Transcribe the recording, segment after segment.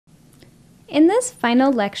In this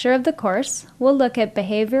final lecture of the course, we'll look at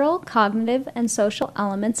behavioral, cognitive, and social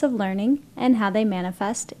elements of learning and how they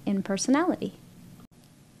manifest in personality.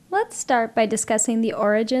 Let's start by discussing the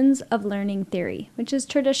origins of learning theory, which is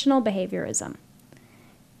traditional behaviorism.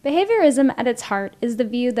 Behaviorism at its heart is the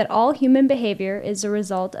view that all human behavior is a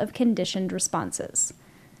result of conditioned responses.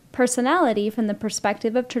 Personality, from the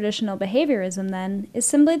perspective of traditional behaviorism, then, is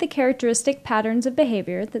simply the characteristic patterns of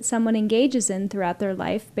behavior that someone engages in throughout their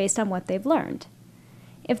life based on what they've learned.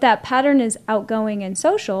 If that pattern is outgoing and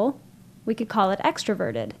social, we could call it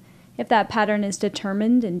extroverted. If that pattern is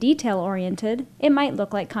determined and detail-oriented, it might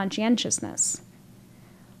look like conscientiousness.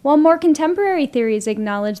 While more contemporary theories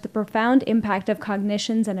acknowledge the profound impact of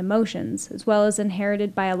cognitions and emotions, as well as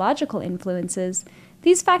inherited biological influences,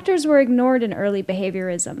 these factors were ignored in early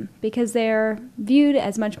behaviorism because they are viewed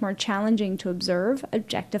as much more challenging to observe,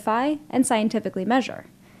 objectify, and scientifically measure.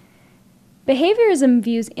 Behaviorism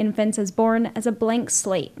views infants as born as a blank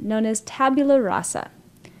slate, known as tabula rasa.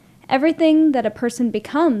 Everything that a person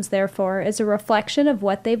becomes, therefore, is a reflection of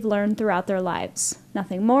what they've learned throughout their lives,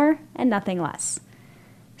 nothing more and nothing less.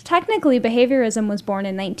 Technically, behaviorism was born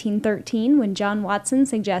in 1913 when John Watson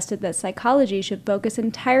suggested that psychology should focus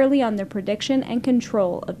entirely on the prediction and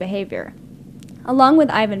control of behavior. Along with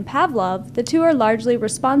Ivan Pavlov, the two are largely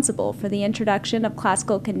responsible for the introduction of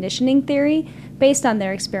classical conditioning theory based on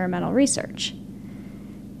their experimental research.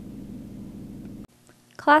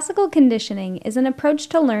 Classical conditioning is an approach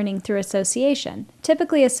to learning through association,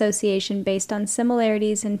 typically association based on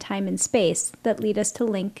similarities in time and space that lead us to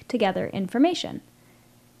link together information.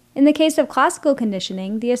 In the case of classical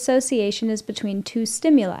conditioning, the association is between two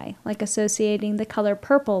stimuli, like associating the color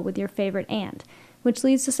purple with your favorite ant, which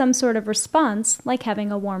leads to some sort of response, like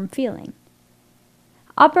having a warm feeling.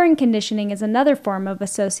 Operant conditioning is another form of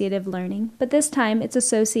associative learning, but this time it's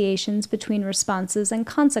associations between responses and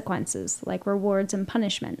consequences, like rewards and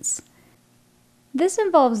punishments. This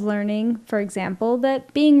involves learning, for example,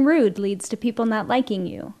 that being rude leads to people not liking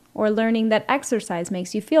you, or learning that exercise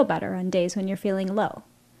makes you feel better on days when you're feeling low.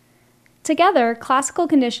 Together, classical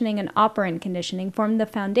conditioning and operant conditioning form the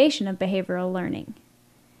foundation of behavioral learning.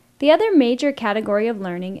 The other major category of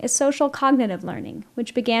learning is social cognitive learning,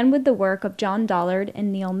 which began with the work of John Dollard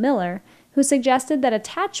and Neil Miller, who suggested that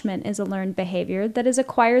attachment is a learned behavior that is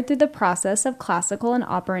acquired through the process of classical and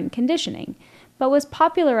operant conditioning, but was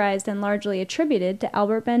popularized and largely attributed to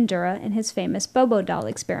Albert Bandura in his famous Bobo doll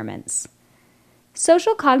experiments.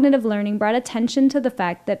 Social cognitive learning brought attention to the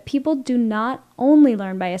fact that people do not only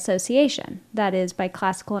learn by association, that is, by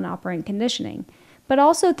classical and operant conditioning, but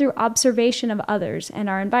also through observation of others and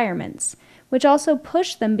our environments, which also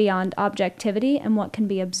push them beyond objectivity and what can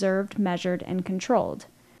be observed, measured, and controlled.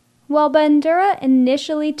 While Bandura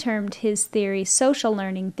initially termed his theory social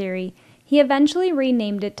learning theory, he eventually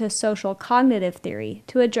renamed it to social cognitive theory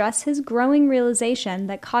to address his growing realization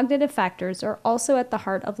that cognitive factors are also at the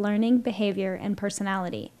heart of learning, behavior, and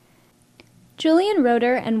personality. Julian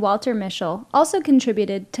Rotter and Walter Mischel also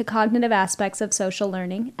contributed to cognitive aspects of social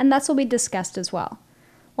learning, and thus will be discussed as well.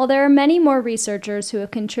 While there are many more researchers who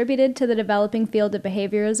have contributed to the developing field of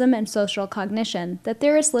behaviorism and social cognition, the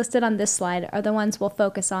theorists listed on this slide are the ones we'll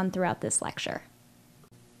focus on throughout this lecture.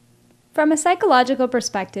 From a psychological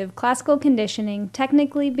perspective, classical conditioning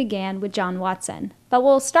technically began with John Watson, but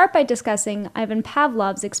we'll start by discussing Ivan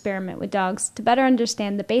Pavlov's experiment with dogs to better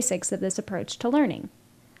understand the basics of this approach to learning.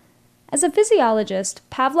 As a physiologist,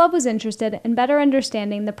 Pavlov was interested in better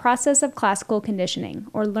understanding the process of classical conditioning,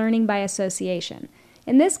 or learning by association,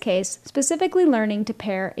 in this case, specifically learning to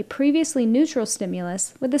pair a previously neutral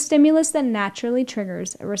stimulus with a stimulus that naturally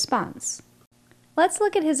triggers a response. Let's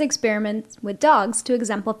look at his experiments with dogs to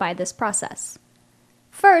exemplify this process.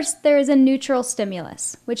 First, there is a neutral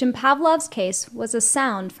stimulus, which in Pavlov's case was a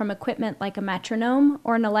sound from equipment like a metronome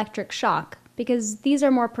or an electric shock, because these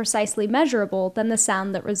are more precisely measurable than the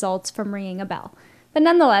sound that results from ringing a bell. But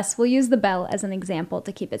nonetheless, we'll use the bell as an example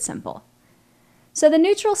to keep it simple. So the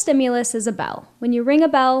neutral stimulus is a bell. When you ring a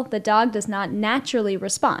bell, the dog does not naturally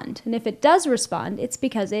respond, and if it does respond, it's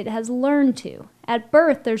because it has learned to. At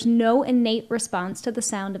birth, there's no innate response to the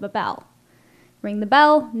sound of a bell. Ring the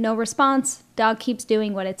bell, no response, dog keeps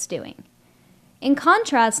doing what it's doing. In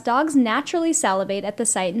contrast, dogs naturally salivate at the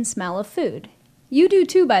sight and smell of food. You do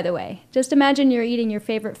too, by the way. Just imagine you're eating your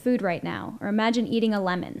favorite food right now, or imagine eating a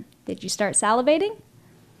lemon. Did you start salivating?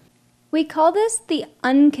 We call this the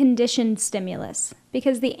unconditioned stimulus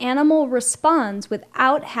because the animal responds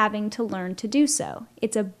without having to learn to do so.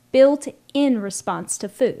 It's a built-in response to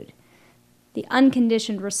food. The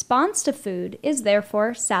unconditioned response to food is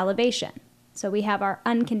therefore salivation. So we have our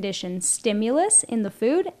unconditioned stimulus in the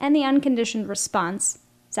food and the unconditioned response,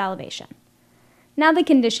 salivation. Now the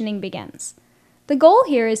conditioning begins. The goal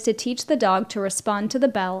here is to teach the dog to respond to the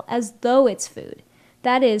bell as though it's food.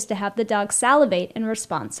 That is, to have the dog salivate in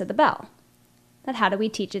response to the bell. But how do we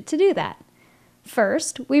teach it to do that?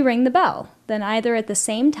 First, we ring the bell, then either at the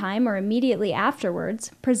same time or immediately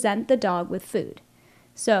afterwards, present the dog with food.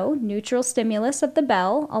 So, neutral stimulus of the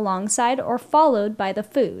bell alongside or followed by the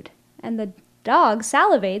food, and the dog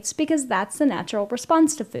salivates because that's the natural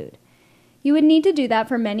response to food. You would need to do that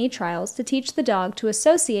for many trials to teach the dog to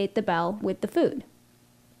associate the bell with the food.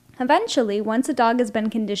 Eventually, once a dog has been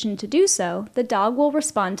conditioned to do so, the dog will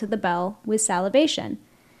respond to the bell with salivation.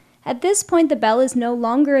 At this point, the bell is no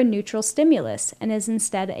longer a neutral stimulus and is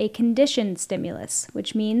instead a conditioned stimulus,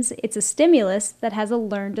 which means it's a stimulus that has a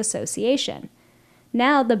learned association.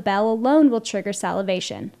 Now, the bell alone will trigger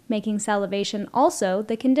salivation, making salivation also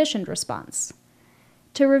the conditioned response.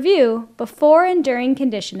 To review, before and during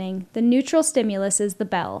conditioning, the neutral stimulus is the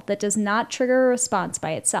bell that does not trigger a response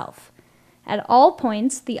by itself. At all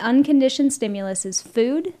points, the unconditioned stimulus is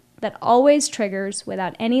food that always triggers,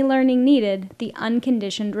 without any learning needed, the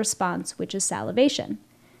unconditioned response, which is salivation.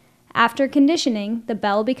 After conditioning, the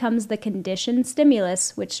bell becomes the conditioned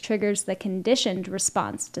stimulus, which triggers the conditioned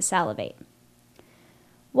response to salivate.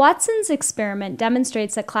 Watson's experiment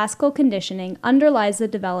demonstrates that classical conditioning underlies the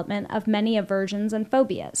development of many aversions and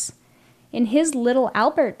phobias. In his Little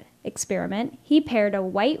Albert experiment, he paired a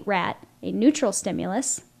white rat, a neutral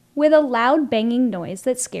stimulus, with a loud banging noise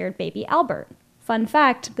that scared baby Albert. Fun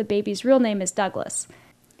fact, the baby's real name is Douglas.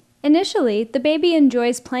 Initially, the baby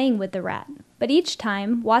enjoys playing with the rat, but each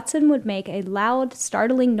time, Watson would make a loud,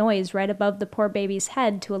 startling noise right above the poor baby's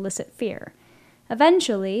head to elicit fear.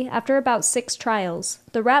 Eventually, after about 6 trials,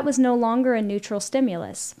 the rat was no longer a neutral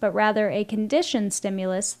stimulus, but rather a conditioned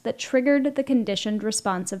stimulus that triggered the conditioned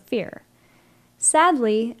response of fear.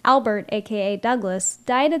 Sadly, Albert, aka Douglas,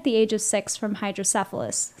 died at the age of 6 from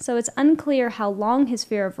hydrocephalus, so it's unclear how long his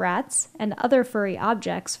fear of rats, and other furry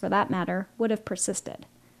objects for that matter, would have persisted.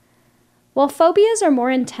 While phobias are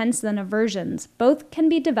more intense than aversions, both can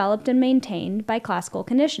be developed and maintained by classical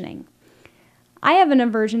conditioning. I have an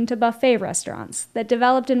aversion to buffet restaurants that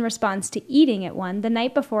developed in response to eating at one the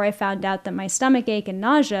night before I found out that my stomach ache and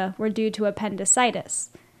nausea were due to appendicitis.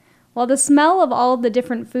 While the smell of all of the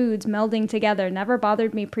different foods melding together never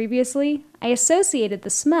bothered me previously, I associated the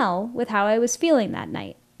smell with how I was feeling that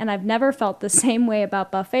night, and I've never felt the same way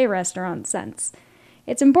about buffet restaurants since.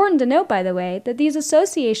 It's important to note, by the way, that these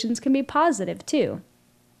associations can be positive too.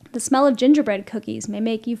 The smell of gingerbread cookies may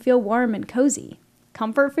make you feel warm and cozy.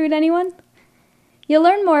 Comfort food, anyone? You'll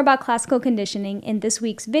learn more about classical conditioning in this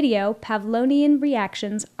week's video, Pavlovian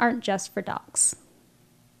Reactions Aren't Just for Dogs.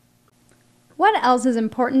 What else is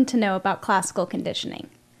important to know about classical conditioning?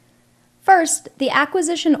 First, the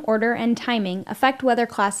acquisition order and timing affect whether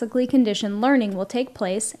classically conditioned learning will take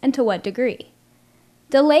place and to what degree.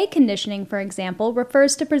 Delay conditioning, for example,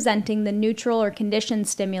 refers to presenting the neutral or conditioned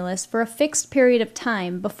stimulus for a fixed period of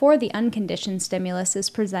time before the unconditioned stimulus is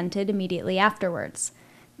presented immediately afterwards.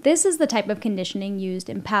 This is the type of conditioning used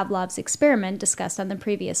in Pavlov's experiment discussed on the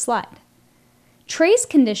previous slide. Trace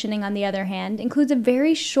conditioning, on the other hand, includes a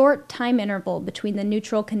very short time interval between the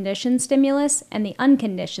neutral conditioned stimulus and the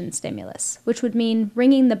unconditioned stimulus, which would mean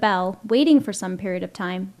ringing the bell, waiting for some period of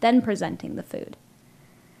time, then presenting the food.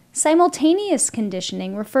 Simultaneous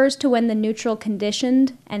conditioning refers to when the neutral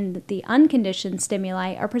conditioned and the unconditioned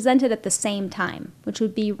stimuli are presented at the same time, which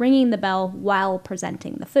would be ringing the bell while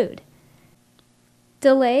presenting the food.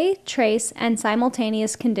 Delay, trace, and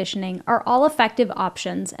simultaneous conditioning are all effective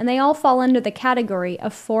options, and they all fall under the category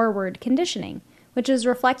of forward conditioning, which is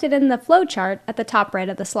reflected in the flowchart at the top right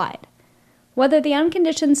of the slide. Whether the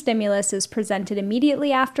unconditioned stimulus is presented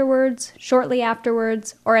immediately afterwards, shortly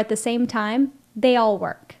afterwards, or at the same time, they all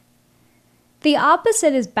work. The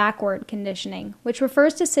opposite is backward conditioning, which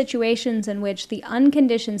refers to situations in which the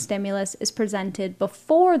unconditioned stimulus is presented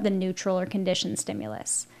before the neutral or conditioned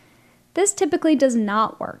stimulus. This typically does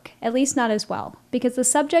not work, at least not as well, because the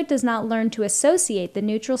subject does not learn to associate the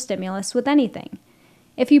neutral stimulus with anything.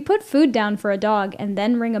 If you put food down for a dog and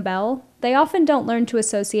then ring a bell, they often don't learn to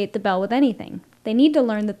associate the bell with anything. They need to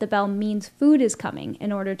learn that the bell means food is coming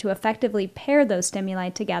in order to effectively pair those stimuli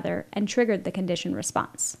together and trigger the conditioned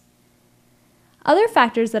response. Other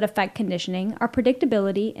factors that affect conditioning are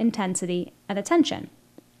predictability, intensity, and attention.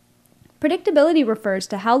 Predictability refers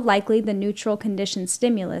to how likely the neutral conditioned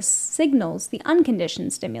stimulus signals the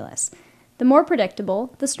unconditioned stimulus. The more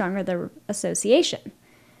predictable, the stronger the association.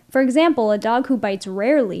 For example, a dog who bites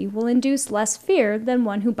rarely will induce less fear than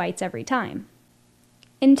one who bites every time.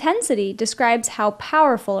 Intensity describes how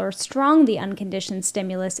powerful or strong the unconditioned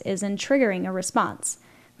stimulus is in triggering a response.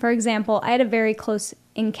 For example, I had a very close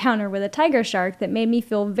encounter with a tiger shark that made me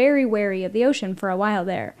feel very wary of the ocean for a while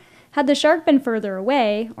there. Had the shark been further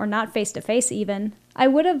away, or not face to face even, I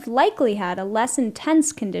would have likely had a less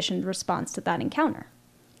intense conditioned response to that encounter.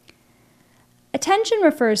 Attention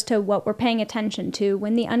refers to what we're paying attention to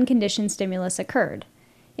when the unconditioned stimulus occurred.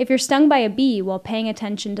 If you're stung by a bee while paying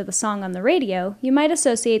attention to the song on the radio, you might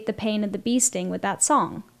associate the pain of the bee sting with that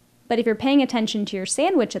song. But if you're paying attention to your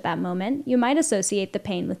sandwich at that moment, you might associate the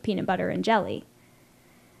pain with peanut butter and jelly.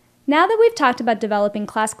 Now that we've talked about developing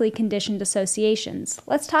classically conditioned associations,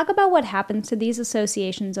 let's talk about what happens to these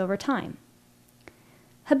associations over time.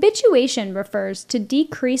 Habituation refers to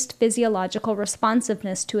decreased physiological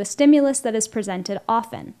responsiveness to a stimulus that is presented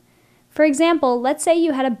often. For example, let's say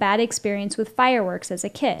you had a bad experience with fireworks as a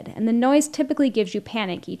kid, and the noise typically gives you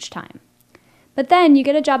panic each time. But then you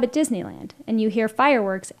get a job at Disneyland, and you hear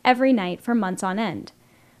fireworks every night for months on end.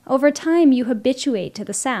 Over time, you habituate to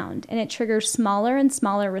the sound, and it triggers smaller and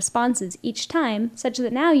smaller responses each time, such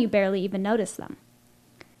that now you barely even notice them.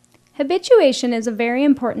 Habituation is a very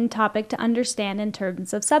important topic to understand in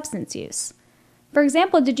terms of substance use. For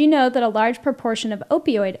example, did you know that a large proportion of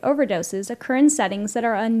opioid overdoses occur in settings that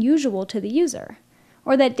are unusual to the user?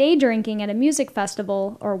 Or that day drinking at a music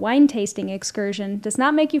festival or wine tasting excursion does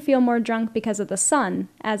not make you feel more drunk because of the sun,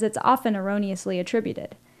 as it's often erroneously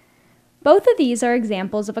attributed. Both of these are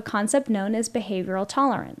examples of a concept known as behavioral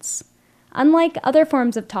tolerance. Unlike other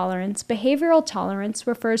forms of tolerance, behavioral tolerance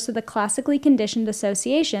refers to the classically conditioned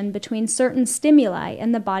association between certain stimuli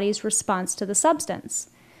and the body's response to the substance.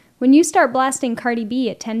 When you start blasting Cardi B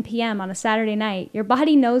at 10 p.m. on a Saturday night, your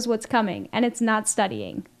body knows what's coming, and it's not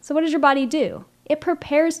studying. So what does your body do? It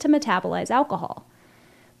prepares to metabolize alcohol.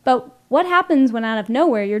 But what happens when out of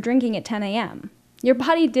nowhere you're drinking at 10 a.m.? Your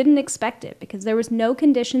body didn't expect it because there was no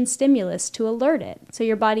conditioned stimulus to alert it, so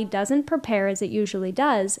your body doesn't prepare as it usually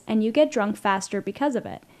does, and you get drunk faster because of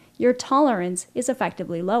it. Your tolerance is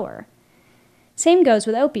effectively lower. Same goes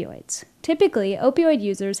with opioids. Typically, opioid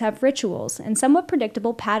users have rituals and somewhat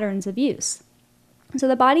predictable patterns of use, so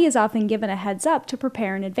the body is often given a heads up to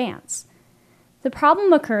prepare in advance. The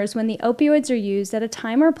problem occurs when the opioids are used at a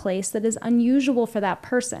time or place that is unusual for that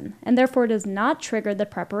person, and therefore does not trigger the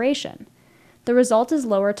preparation. The result is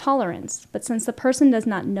lower tolerance, but since the person does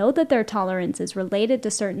not know that their tolerance is related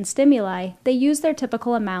to certain stimuli, they use their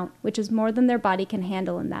typical amount, which is more than their body can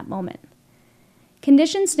handle in that moment.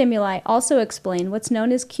 Conditioned stimuli also explain what's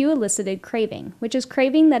known as cue-elicited craving, which is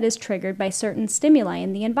craving that is triggered by certain stimuli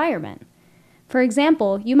in the environment. For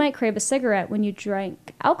example, you might crave a cigarette when you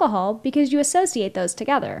drink alcohol because you associate those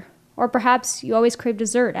together. Or perhaps you always crave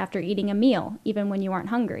dessert after eating a meal, even when you aren't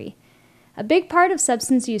hungry. A big part of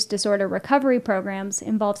substance use disorder recovery programs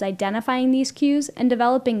involves identifying these cues and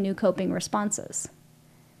developing new coping responses.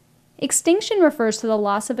 Extinction refers to the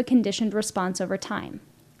loss of a conditioned response over time.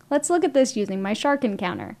 Let's look at this using my shark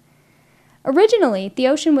encounter. Originally, the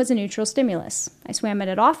ocean was a neutral stimulus. I swam in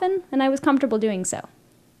it often, and I was comfortable doing so.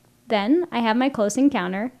 Then, I have my close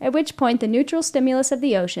encounter, at which point the neutral stimulus of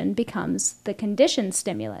the ocean becomes the conditioned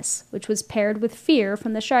stimulus, which was paired with fear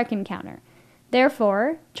from the shark encounter.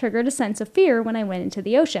 Therefore, triggered a sense of fear when I went into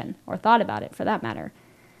the ocean, or thought about it for that matter.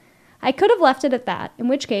 I could have left it at that, in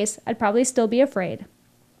which case I'd probably still be afraid.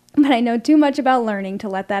 But I know too much about learning to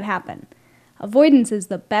let that happen. Avoidance is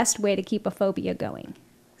the best way to keep a phobia going.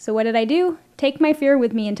 So what did I do? Take my fear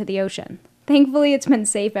with me into the ocean. Thankfully, it's been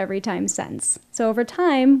safe every time since. So over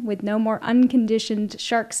time, with no more unconditioned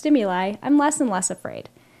shark stimuli, I'm less and less afraid.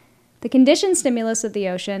 The conditioned stimulus of the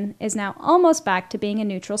ocean is now almost back to being a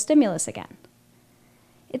neutral stimulus again.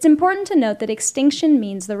 It's important to note that extinction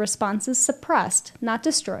means the response is suppressed, not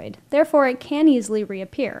destroyed. Therefore, it can easily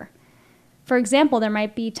reappear. For example, there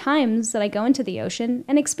might be times that I go into the ocean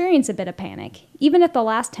and experience a bit of panic, even if the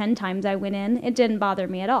last 10 times I went in, it didn't bother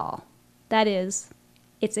me at all. That is,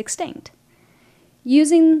 it's extinct.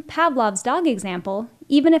 Using Pavlov's dog example,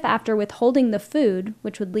 even if after withholding the food,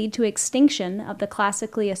 which would lead to extinction of the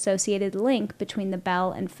classically associated link between the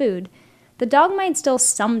bell and food, the dog might still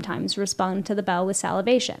sometimes respond to the bell with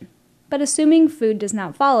salivation. But assuming food does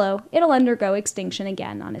not follow, it'll undergo extinction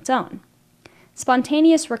again on its own.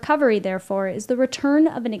 Spontaneous recovery, therefore, is the return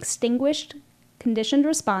of an extinguished, conditioned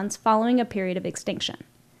response following a period of extinction.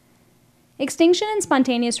 Extinction and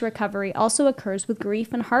spontaneous recovery also occurs with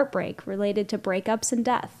grief and heartbreak related to breakups and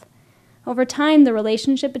death. Over time, the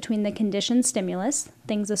relationship between the conditioned stimulus,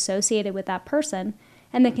 things associated with that person,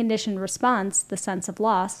 and the conditioned response, the sense of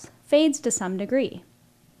loss, fades to some degree.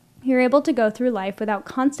 You're able to go through life without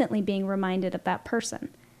constantly being reminded of that person,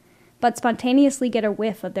 but spontaneously get a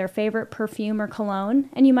whiff of their favorite perfume or cologne,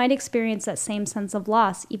 and you might experience that same sense of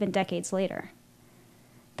loss even decades later.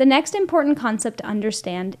 The next important concept to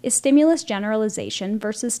understand is stimulus generalization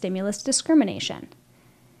versus stimulus discrimination.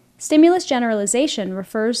 Stimulus generalization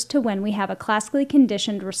refers to when we have a classically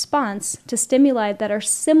conditioned response to stimuli that are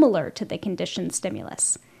similar to the conditioned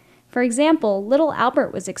stimulus. For example, little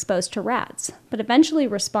Albert was exposed to rats, but eventually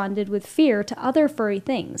responded with fear to other furry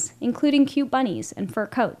things, including cute bunnies and fur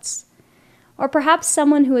coats. Or perhaps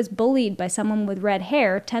someone who is bullied by someone with red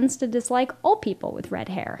hair tends to dislike all people with red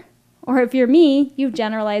hair. Or if you're me, you've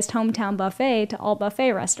generalized hometown buffet to all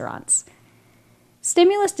buffet restaurants.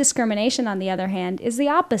 Stimulus discrimination, on the other hand, is the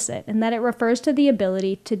opposite in that it refers to the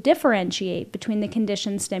ability to differentiate between the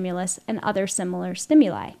conditioned stimulus and other similar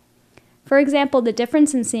stimuli. For example, the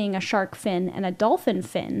difference in seeing a shark fin and a dolphin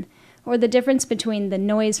fin, or the difference between the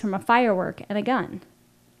noise from a firework and a gun.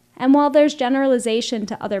 And while there's generalization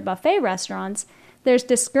to other buffet restaurants, there's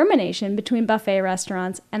discrimination between buffet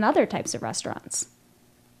restaurants and other types of restaurants.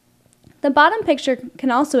 The bottom picture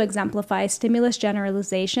can also exemplify stimulus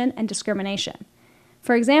generalization and discrimination.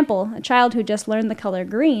 For example, a child who just learned the color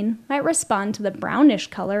green might respond to the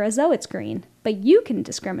brownish color as though it's green, but you can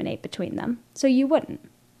discriminate between them, so you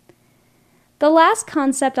wouldn't. The last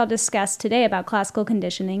concept I'll discuss today about classical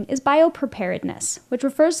conditioning is biopreparedness, which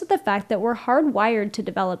refers to the fact that we're hardwired to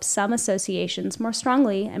develop some associations more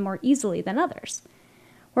strongly and more easily than others.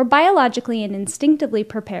 We're biologically and instinctively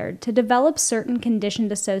prepared to develop certain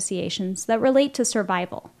conditioned associations that relate to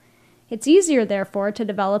survival. It's easier, therefore, to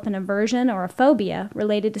develop an aversion or a phobia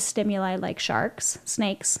related to stimuli like sharks,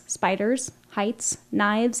 snakes, spiders, heights,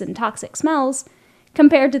 knives, and toxic smells,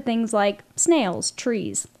 compared to things like snails,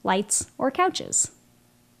 trees, lights, or couches.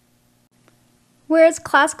 Whereas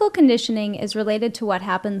classical conditioning is related to what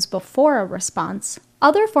happens before a response,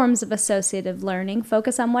 other forms of associative learning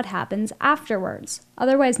focus on what happens afterwards,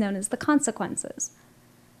 otherwise known as the consequences.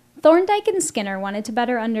 Thorndike and Skinner wanted to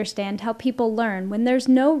better understand how people learn when there's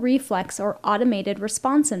no reflex or automated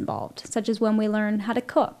response involved, such as when we learn how to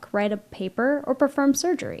cook, write a paper, or perform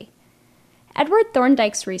surgery. Edward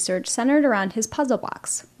Thorndike's research centered around his puzzle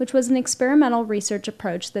box, which was an experimental research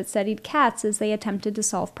approach that studied cats as they attempted to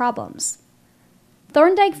solve problems.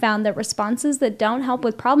 Thorndike found that responses that don't help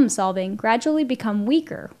with problem solving gradually become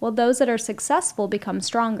weaker, while those that are successful become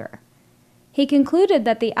stronger. He concluded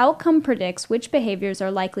that the outcome predicts which behaviors are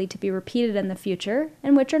likely to be repeated in the future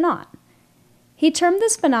and which are not. He termed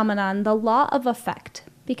this phenomenon the law of effect,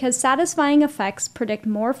 because satisfying effects predict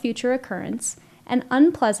more future occurrence, and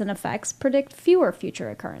unpleasant effects predict fewer future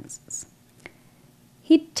occurrences.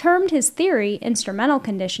 He termed his theory instrumental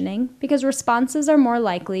conditioning because responses are more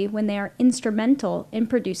likely when they are instrumental in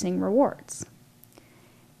producing rewards.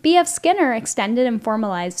 B.F. Skinner extended and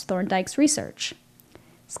formalized Thorndike's research.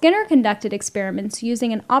 Skinner conducted experiments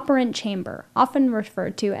using an operant chamber, often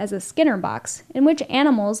referred to as a Skinner box, in which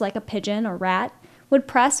animals like a pigeon or rat would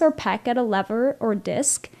press or peck at a lever or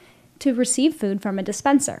disc to receive food from a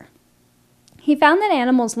dispenser. He found that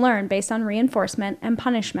animals learn based on reinforcement and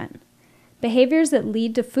punishment. Behaviors that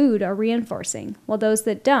lead to food are reinforcing, while those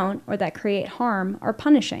that don't, or that create harm, are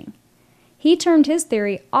punishing. He termed his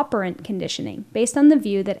theory operant conditioning, based on the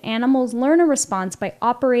view that animals learn a response by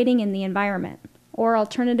operating in the environment. Or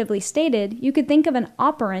alternatively stated, you could think of an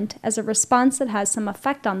operant as a response that has some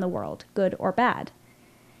effect on the world, good or bad.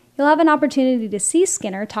 You'll have an opportunity to see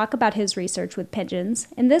Skinner talk about his research with pigeons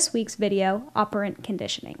in this week's video, Operant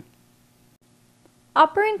Conditioning.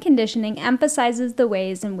 Operant conditioning emphasizes the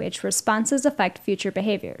ways in which responses affect future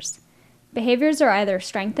behaviors. Behaviors are either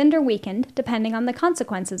strengthened or weakened, depending on the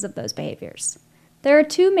consequences of those behaviors. There are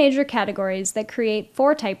two major categories that create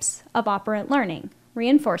four types of operant learning: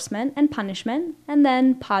 reinforcement and punishment, and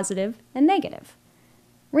then positive and negative.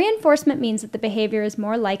 Reinforcement means that the behavior is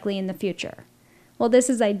more likely in the future. While this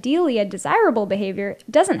is ideally a desirable behavior, it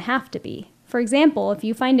doesn't have to be. For example, if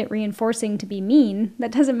you find it reinforcing to be mean,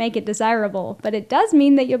 that doesn't make it desirable, but it does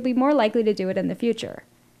mean that you'll be more likely to do it in the future.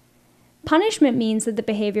 Punishment means that the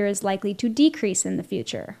behavior is likely to decrease in the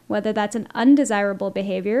future, whether that's an undesirable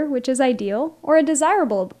behavior, which is ideal, or a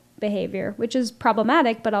desirable behavior, which is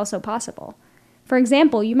problematic but also possible. For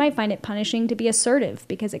example, you might find it punishing to be assertive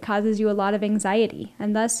because it causes you a lot of anxiety,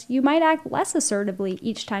 and thus you might act less assertively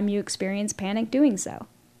each time you experience panic doing so.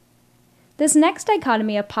 This next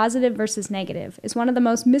dichotomy of positive versus negative is one of the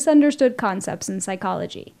most misunderstood concepts in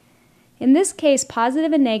psychology. In this case,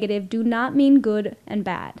 positive and negative do not mean good and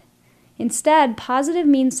bad. Instead, positive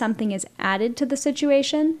means something is added to the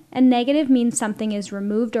situation, and negative means something is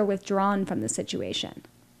removed or withdrawn from the situation.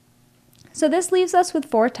 So this leaves us with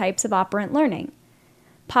four types of operant learning.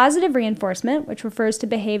 Positive reinforcement, which refers to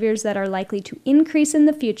behaviors that are likely to increase in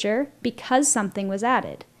the future because something was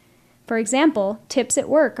added. For example, tips at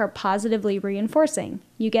work are positively reinforcing.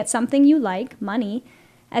 You get something you like, money,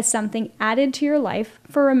 as something added to your life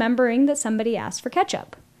for remembering that somebody asked for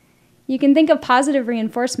ketchup. You can think of positive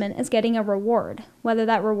reinforcement as getting a reward, whether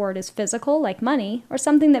that reward is physical, like money, or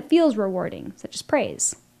something that feels rewarding, such as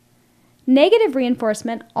praise. Negative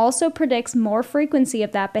reinforcement also predicts more frequency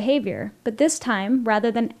of that behavior, but this time,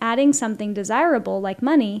 rather than adding something desirable, like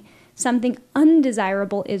money, something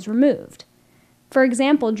undesirable is removed. For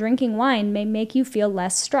example, drinking wine may make you feel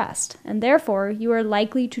less stressed, and therefore you are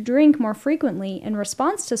likely to drink more frequently in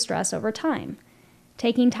response to stress over time.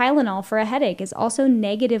 Taking Tylenol for a headache is also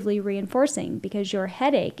negatively reinforcing because your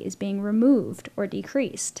headache is being removed or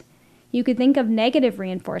decreased. You could think of negative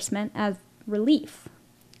reinforcement as relief.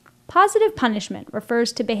 Positive punishment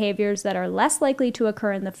refers to behaviors that are less likely to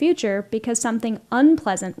occur in the future because something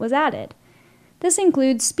unpleasant was added. This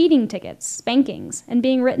includes speeding tickets, spankings, and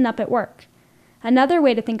being written up at work. Another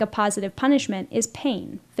way to think of positive punishment is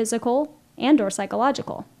pain, physical and/or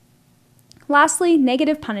psychological. Lastly,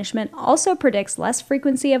 negative punishment also predicts less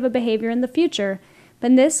frequency of a behavior in the future, but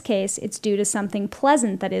in this case, it's due to something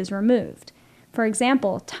pleasant that is removed. For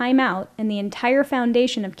example, time out and the entire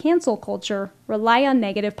foundation of cancel culture rely on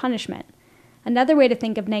negative punishment. Another way to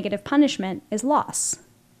think of negative punishment is loss.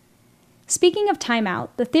 Speaking of time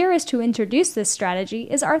out, the theorist who introduced this strategy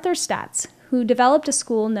is Arthur Statz, who developed a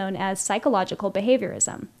school known as psychological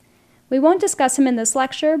behaviorism. We won't discuss him in this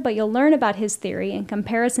lecture, but you'll learn about his theory in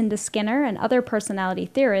comparison to Skinner and other personality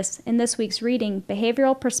theorists in this week's reading,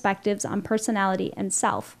 Behavioral Perspectives on Personality and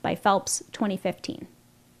Self by Phelps, 2015.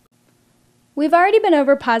 We've already been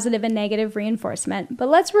over positive and negative reinforcement, but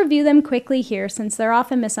let's review them quickly here since they're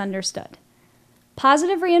often misunderstood.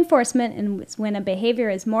 Positive reinforcement is when a behavior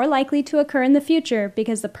is more likely to occur in the future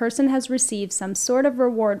because the person has received some sort of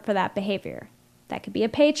reward for that behavior. That could be a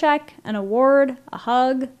paycheck, an award, a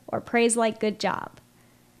hug, or praise like good job.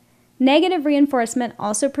 Negative reinforcement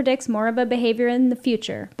also predicts more of a behavior in the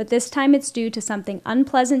future, but this time it's due to something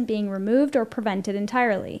unpleasant being removed or prevented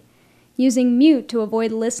entirely. Using mute to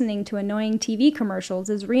avoid listening to annoying TV commercials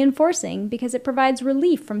is reinforcing because it provides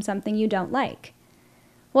relief from something you don't like.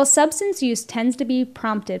 While substance use tends to be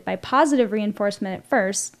prompted by positive reinforcement at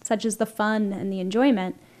first, such as the fun and the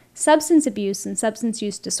enjoyment, substance abuse and substance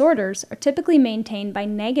use disorders are typically maintained by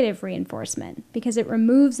negative reinforcement because it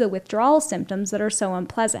removes the withdrawal symptoms that are so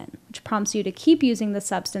unpleasant, which prompts you to keep using the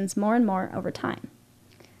substance more and more over time.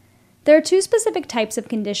 There are two specific types of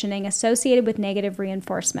conditioning associated with negative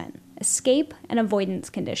reinforcement: escape and avoidance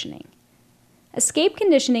conditioning. Escape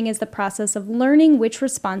conditioning is the process of learning which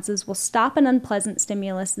responses will stop an unpleasant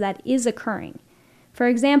stimulus that is occurring. For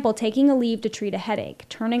example, taking a leave to treat a headache,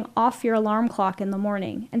 turning off your alarm clock in the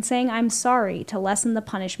morning, and saying "I'm sorry" to lessen the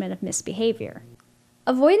punishment of misbehavior.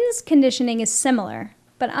 Avoidance conditioning is similar,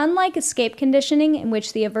 but unlike escape conditioning, in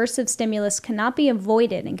which the aversive stimulus cannot be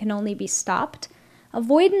avoided and can only be stopped,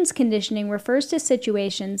 avoidance conditioning refers to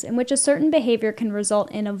situations in which a certain behavior can result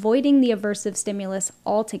in avoiding the aversive stimulus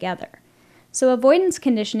altogether. So avoidance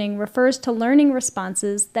conditioning refers to learning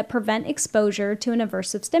responses that prevent exposure to an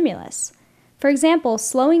aversive stimulus. For example,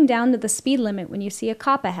 slowing down to the speed limit when you see a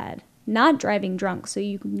cop ahead, not driving drunk so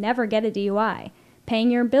you never get a DUI,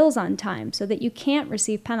 paying your bills on time so that you can't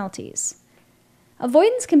receive penalties.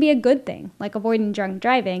 Avoidance can be a good thing, like avoiding drunk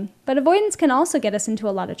driving, but avoidance can also get us into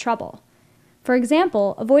a lot of trouble. For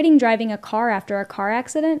example, avoiding driving a car after a car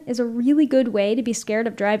accident is a really good way to be scared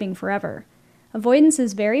of driving forever. Avoidance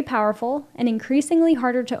is very powerful and increasingly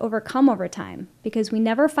harder to overcome over time because we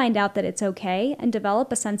never find out that it's okay and develop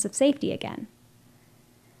a sense of safety again.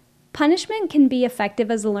 Punishment can be effective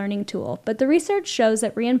as a learning tool, but the research shows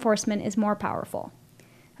that reinforcement is more powerful.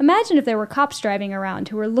 Imagine if there were cops driving around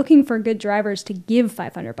who were looking for good drivers to give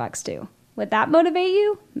 $500 to. Would that motivate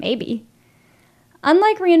you? Maybe.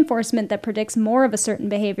 Unlike reinforcement that predicts more of a certain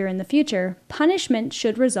behavior in the future, punishment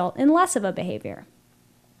should result in less of a behavior.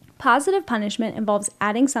 Positive punishment involves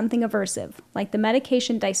adding something aversive, like the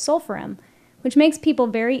medication disulfiram, which makes people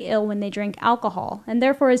very ill when they drink alcohol, and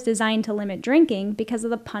therefore is designed to limit drinking because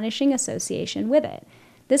of the punishing association with it.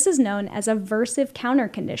 This is known as aversive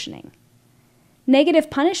counterconditioning.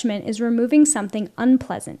 Negative punishment is removing something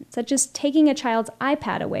unpleasant, such as taking a child's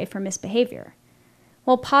iPad away for misbehavior.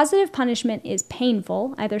 While positive punishment is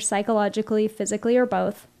painful, either psychologically, physically, or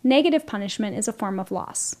both, negative punishment is a form of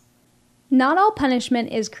loss. Not all punishment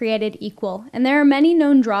is created equal, and there are many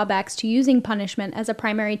known drawbacks to using punishment as a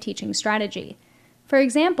primary teaching strategy. For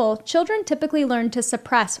example, children typically learn to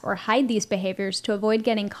suppress or hide these behaviors to avoid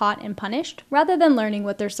getting caught and punished, rather than learning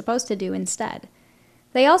what they're supposed to do instead.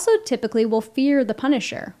 They also typically will fear the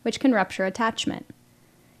punisher, which can rupture attachment.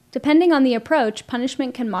 Depending on the approach,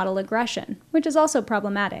 punishment can model aggression, which is also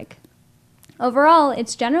problematic. Overall,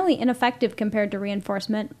 it's generally ineffective compared to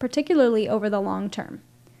reinforcement, particularly over the long term.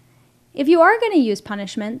 If you are going to use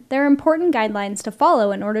punishment, there are important guidelines to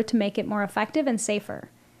follow in order to make it more effective and safer.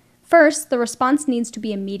 First, the response needs to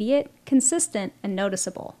be immediate, consistent, and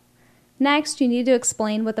noticeable. Next, you need to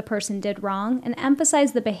explain what the person did wrong and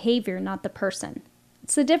emphasize the behavior, not the person.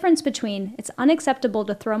 It's the difference between, it's unacceptable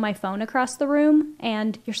to throw my phone across the room,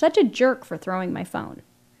 and you're such a jerk for throwing my phone.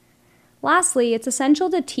 Lastly, it's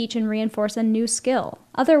essential to teach and reinforce a new skill.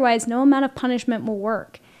 Otherwise, no amount of punishment will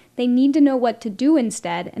work. They need to know what to do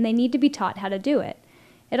instead, and they need to be taught how to do it.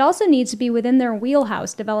 It also needs to be within their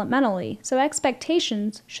wheelhouse developmentally, so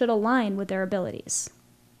expectations should align with their abilities.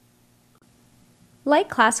 Like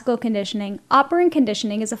classical conditioning, operant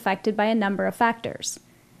conditioning is affected by a number of factors.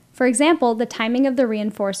 For example, the timing of the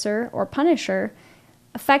reinforcer or punisher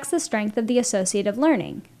affects the strength of the associative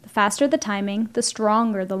learning. The faster the timing, the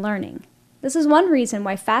stronger the learning. This is one reason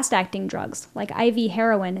why fast-acting drugs, like IV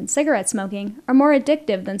heroin and cigarette smoking, are more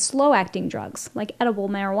addictive than slow-acting drugs, like edible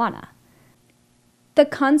marijuana. The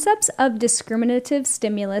concepts of discriminative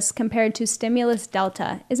stimulus compared to stimulus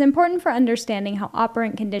delta is important for understanding how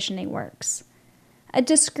operant conditioning works. A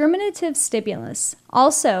discriminative stimulus,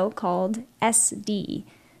 also called SD,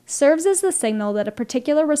 serves as the signal that a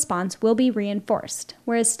particular response will be reinforced,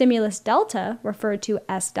 whereas stimulus delta, referred to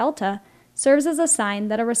S delta, serves as a sign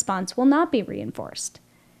that a response will not be reinforced.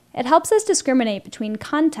 It helps us discriminate between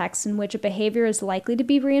contexts in which a behavior is likely to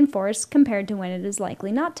be reinforced compared to when it is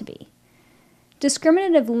likely not to be.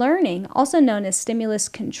 Discriminative learning, also known as stimulus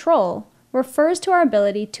control, refers to our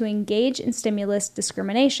ability to engage in stimulus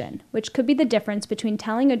discrimination, which could be the difference between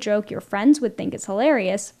telling a joke your friends would think is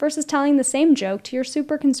hilarious versus telling the same joke to your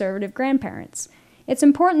super conservative grandparents. It's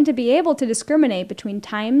important to be able to discriminate between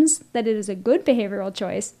times that it is a good behavioral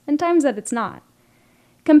choice and times that it's not.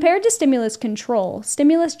 Compared to stimulus control,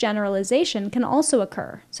 stimulus generalization can also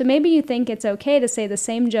occur, so maybe you think it's okay to say the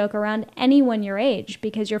same joke around anyone your age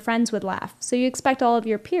because your friends would laugh, so you expect all of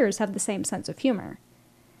your peers have the same sense of humor.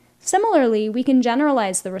 Similarly, we can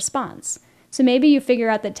generalize the response, so maybe you figure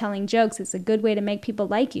out that telling jokes is a good way to make people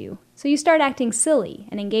like you, so you start acting silly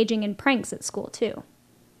and engaging in pranks at school too.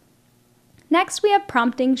 Next, we have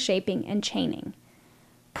prompting, shaping, and chaining.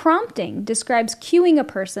 Prompting describes cueing a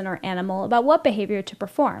person or animal about what behavior to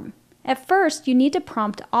perform. At first, you need to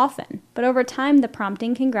prompt often, but over time the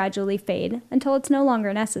prompting can gradually fade until it's no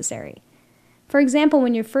longer necessary. For example,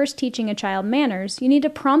 when you're first teaching a child manners, you need to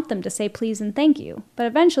prompt them to say please and thank you, but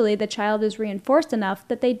eventually the child is reinforced enough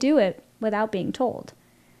that they do it without being told.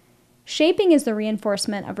 Shaping is the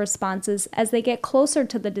reinforcement of responses as they get closer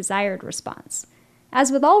to the desired response. As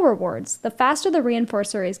with all rewards, the faster the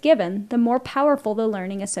reinforcer is given, the more powerful the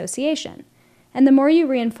learning association. And the more you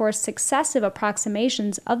reinforce successive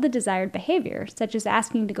approximations of the desired behavior, such as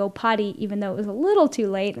asking to go potty even though it was a little too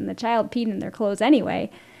late and the child peed in their clothes anyway,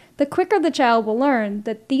 the quicker the child will learn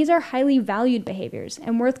that these are highly valued behaviors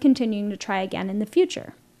and worth continuing to try again in the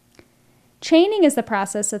future. Chaining is the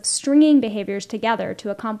process of stringing behaviors together to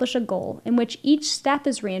accomplish a goal in which each step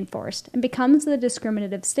is reinforced and becomes the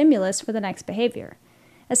discriminative stimulus for the next behavior.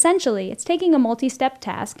 Essentially, it's taking a multi-step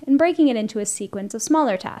task and breaking it into a sequence of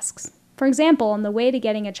smaller tasks. For example, on the way to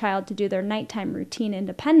getting a child to do their nighttime routine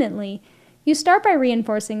independently, you start by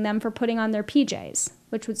reinforcing them for putting on their PJs,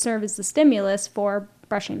 which would serve as the stimulus for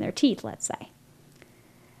brushing their teeth, let's say.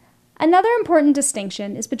 Another important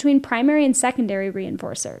distinction is between primary and secondary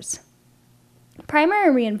reinforcers.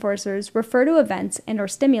 Primary reinforcers refer to events and/or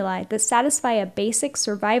stimuli that satisfy a basic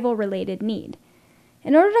survival-related need.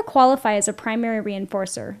 In order to qualify as a primary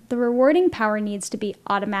reinforcer, the rewarding power needs to be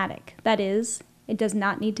automatic. That is, it does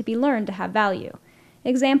not need to be learned to have value.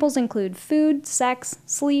 Examples include food, sex,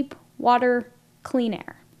 sleep, water, clean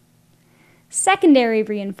air. Secondary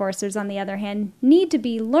reinforcers, on the other hand, need to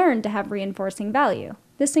be learned to have reinforcing value.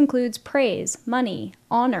 This includes praise, money,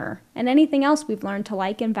 honor, and anything else we've learned to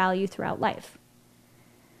like and value throughout life.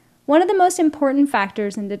 One of the most important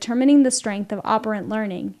factors in determining the strength of operant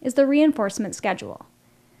learning is the reinforcement schedule.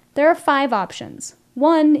 There are 5 options.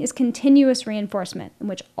 One is continuous reinforcement, in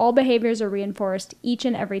which all behaviors are reinforced each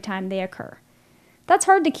and every time they occur. That's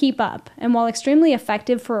hard to keep up, and while extremely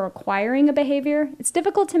effective for acquiring a behavior, it's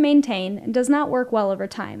difficult to maintain and does not work well over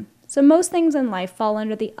time. So most things in life fall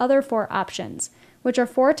under the other 4 options, which are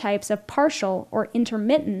 4 types of partial or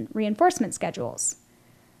intermittent reinforcement schedules.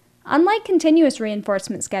 Unlike continuous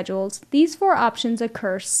reinforcement schedules, these 4 options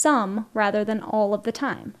occur some rather than all of the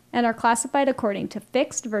time, and are classified according to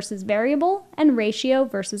fixed versus variable and ratio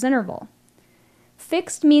versus interval.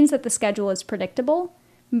 Fixed means that the schedule is predictable.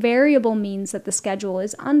 Variable means that the schedule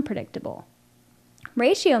is unpredictable.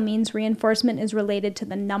 Ratio means reinforcement is related to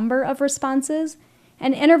the number of responses,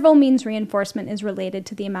 and interval means reinforcement is related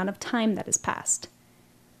to the amount of time that has passed.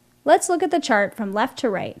 Let's look at the chart from left to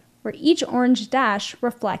right, where each orange dash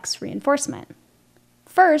reflects reinforcement.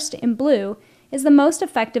 First, in blue, is the most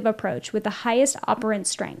effective approach with the highest operant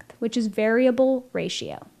strength, which is variable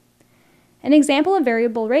ratio. An example of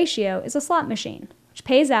variable ratio is a slot machine, which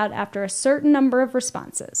pays out after a certain number of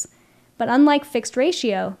responses. But unlike fixed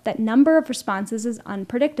ratio, that number of responses is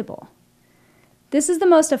unpredictable. This is the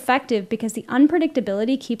most effective because the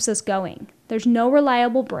unpredictability keeps us going. There's no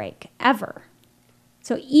reliable break, ever.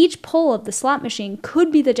 So each pull of the slot machine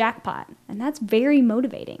could be the jackpot, and that's very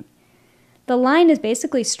motivating. The line is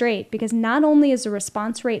basically straight because not only is the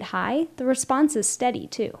response rate high, the response is steady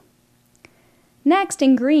too. Next,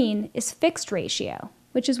 in green, is fixed ratio,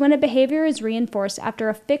 which is when a behavior is reinforced after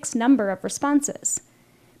a fixed number of responses.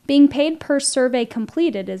 Being paid per survey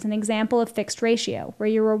completed is an example of fixed ratio, where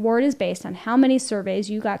your reward is based on how many surveys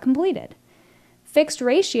you got completed. Fixed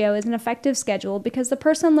ratio is an effective schedule because the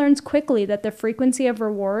person learns quickly that the frequency of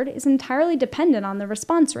reward is entirely dependent on the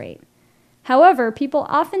response rate. However, people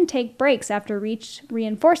often take breaks after each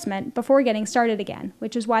reinforcement before getting started again,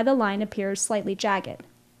 which is why the line appears slightly jagged.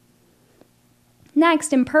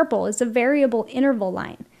 Next, in purple, is the variable interval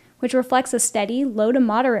line, which reflects a steady, low to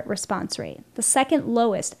moderate response rate, the second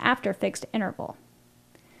lowest after fixed interval.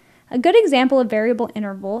 A good example of variable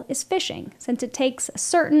interval is fishing, since it takes a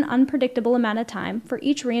certain unpredictable amount of time for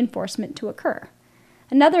each reinforcement to occur.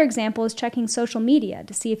 Another example is checking social media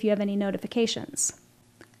to see if you have any notifications.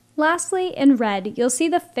 Lastly, in red, you'll see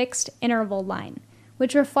the fixed interval line,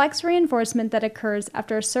 which reflects reinforcement that occurs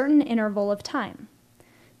after a certain interval of time.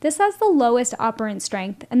 This has the lowest operant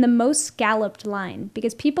strength and the most scalloped line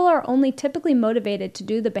because people are only typically motivated to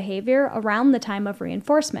do the behavior around the time of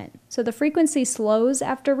reinforcement, so the frequency slows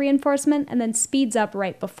after reinforcement and then speeds up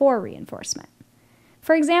right before reinforcement.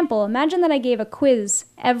 For example, imagine that I gave a quiz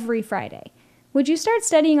every Friday. Would you start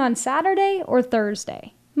studying on Saturday or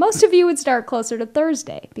Thursday? Most of you would start closer to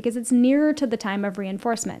Thursday because it's nearer to the time of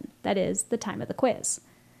reinforcement, that is, the time of the quiz.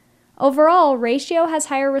 Overall, ratio has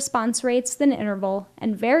higher response rates than interval,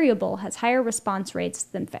 and variable has higher response rates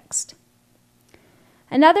than fixed.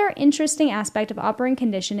 Another interesting aspect of operant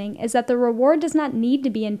conditioning is that the reward does not need to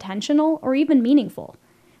be intentional or even meaningful.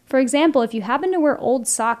 For example, if you happen to wear old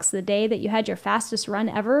socks the day that you had your fastest run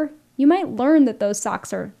ever, you might learn that those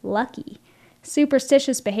socks are lucky.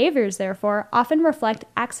 Superstitious behaviors, therefore, often reflect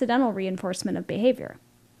accidental reinforcement of behavior.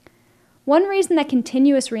 One reason that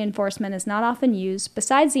continuous reinforcement is not often used,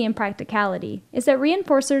 besides the impracticality, is that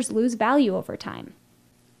reinforcers lose value over time.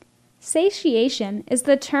 Satiation is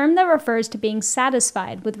the term that refers to being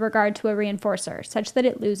satisfied with regard to a reinforcer, such that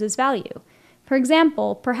it loses value. For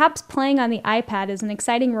example, perhaps playing on the iPad is an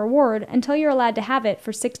exciting reward until you're allowed to have it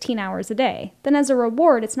for 16 hours a day. Then as a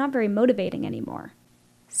reward, it's not very motivating anymore.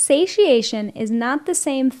 Satiation is not the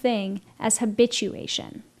same thing as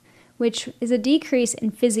habituation, which is a decrease in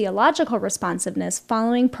physiological responsiveness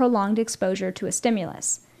following prolonged exposure to a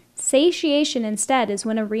stimulus. Satiation instead is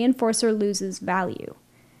when a reinforcer loses value.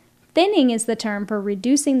 Thinning is the term for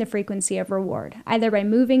reducing the frequency of reward, either by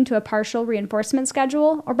moving to a partial reinforcement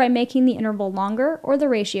schedule or by making the interval longer or the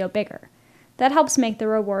ratio bigger. That helps make the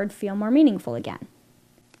reward feel more meaningful again.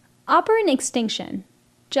 Operant extinction,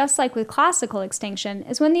 just like with classical extinction,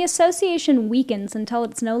 is when the association weakens until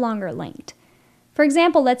it's no longer linked. For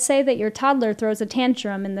example, let's say that your toddler throws a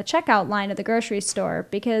tantrum in the checkout line at the grocery store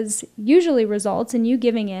because usually results in you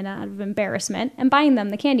giving in out of embarrassment and buying them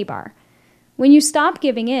the candy bar. When you stop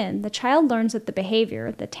giving in, the child learns that the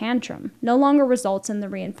behavior, the tantrum, no longer results in the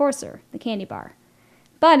reinforcer, the candy bar.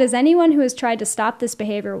 But as anyone who has tried to stop this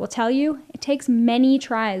behavior will tell you, it takes many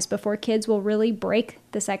tries before kids will really break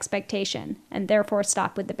this expectation and therefore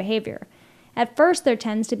stop with the behavior. At first, there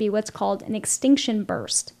tends to be what's called an extinction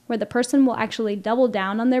burst, where the person will actually double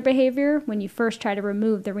down on their behavior when you first try to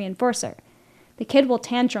remove the reinforcer. The kid will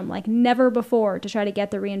tantrum like never before to try to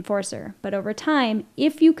get the reinforcer, but over time,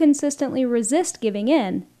 if you consistently resist giving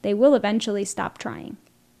in, they will eventually stop trying.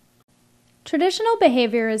 Traditional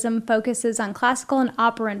behaviorism focuses on classical and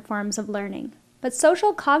operant forms of learning, but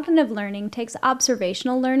social cognitive learning takes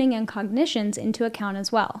observational learning and cognitions into account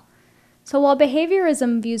as well. So while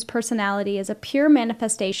behaviorism views personality as a pure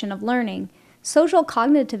manifestation of learning, social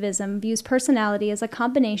cognitivism views personality as a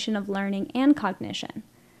combination of learning and cognition.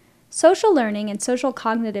 Social learning and social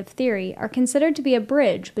cognitive theory are considered to be a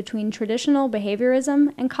bridge between traditional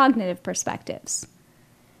behaviorism and cognitive perspectives.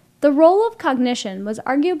 The role of cognition was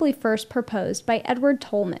arguably first proposed by Edward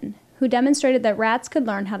Tolman, who demonstrated that rats could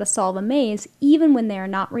learn how to solve a maze even when they are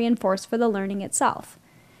not reinforced for the learning itself.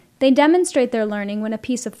 They demonstrate their learning when a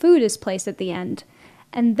piece of food is placed at the end,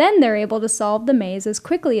 and then they're able to solve the maze as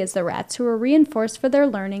quickly as the rats who are reinforced for their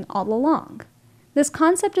learning all along. This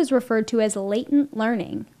concept is referred to as latent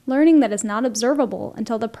learning, learning that is not observable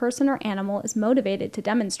until the person or animal is motivated to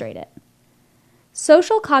demonstrate it.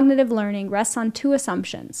 Social cognitive learning rests on two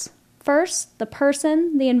assumptions. First, the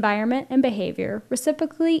person, the environment, and behavior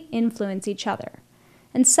reciprocally influence each other.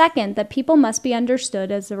 And second, that people must be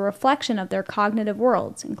understood as a reflection of their cognitive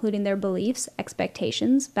worlds, including their beliefs,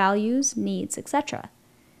 expectations, values, needs, etc.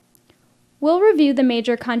 We'll review the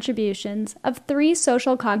major contributions of three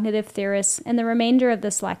social cognitive theorists in the remainder of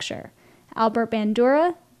this lecture: Albert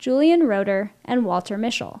Bandura, Julian Rotter, and Walter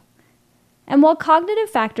Mischel. And while cognitive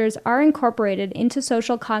factors are incorporated into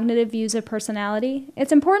social cognitive views of personality,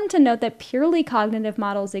 it's important to note that purely cognitive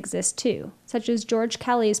models exist too, such as George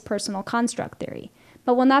Kelly's personal construct theory,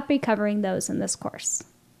 but we'll not be covering those in this course.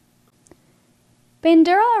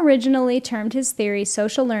 Bandura originally termed his theory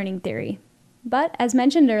social learning theory, but, as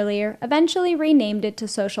mentioned earlier, eventually renamed it to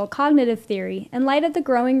social cognitive theory in light of the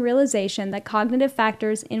growing realization that cognitive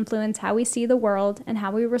factors influence how we see the world and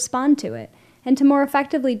how we respond to it, and to more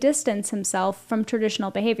effectively distance himself from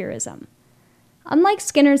traditional behaviorism. Unlike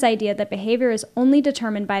Skinner's idea that behavior is only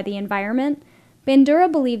determined by the environment,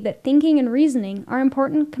 Bandura believed that thinking and reasoning are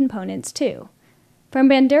important components too. From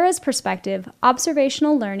Bandura's perspective,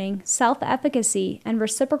 observational learning, self-efficacy, and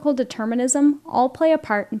reciprocal determinism all play a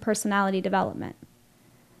part in personality development.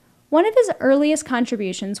 One of his earliest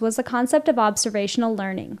contributions was the concept of observational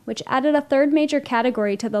learning, which added a third major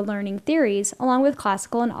category to the learning theories, along with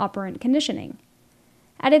classical and operant conditioning.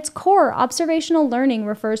 At its core, observational learning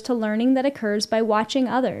refers to learning that occurs by watching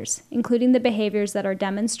others, including the behaviors that are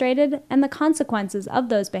demonstrated and the consequences of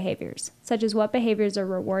those behaviors, such as what behaviors are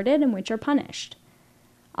rewarded and which are punished.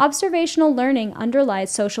 Observational learning underlies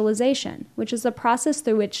socialization, which is the process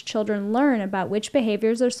through which children learn about which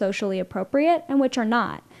behaviors are socially appropriate and which are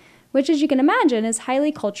not, which, as you can imagine, is highly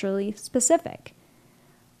culturally specific.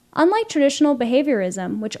 Unlike traditional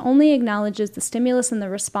behaviorism, which only acknowledges the stimulus and the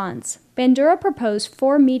response, Bandura proposed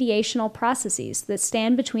 4 mediational processes that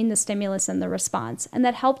stand between the stimulus and the response, and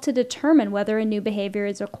that help to determine whether a new behavior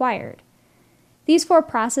is required. These 4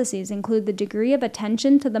 processes include the degree of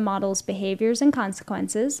attention to the model's behaviors and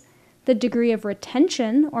consequences, the degree of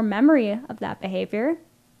retention or memory of that behavior,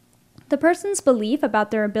 the person's belief about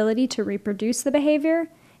their ability to reproduce the behavior,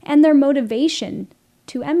 and their motivation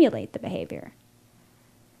to emulate the behavior.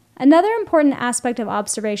 Another important aspect of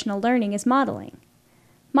observational learning is modeling.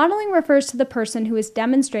 Modeling refers to the person who is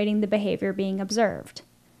demonstrating the behavior being observed.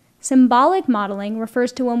 Symbolic modeling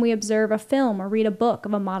refers to when we observe a film or read a book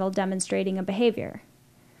of a model demonstrating a behavior.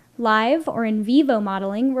 Live or in vivo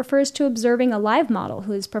modeling refers to observing a live model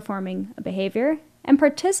who is performing a behavior, and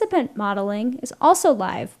participant modeling is also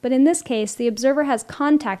live, but in this case, the observer has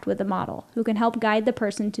contact with the model, who can help guide the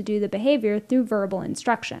person to do the behavior through verbal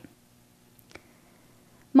instruction.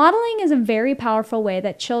 Modeling is a very powerful way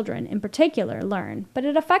that children, in particular, learn, but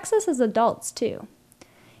it affects us as adults too.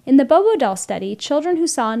 In the Bobo doll study, children who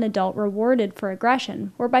saw an adult rewarded for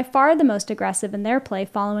aggression were by far the most aggressive in their play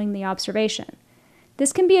following the observation.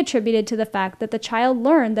 This can be attributed to the fact that the child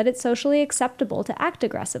learned that it's socially acceptable to act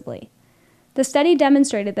aggressively. The study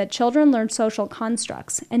demonstrated that children learn social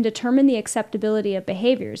constructs and determine the acceptability of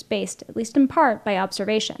behaviors based, at least in part, by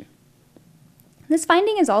observation. This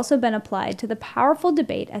finding has also been applied to the powerful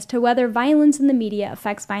debate as to whether violence in the media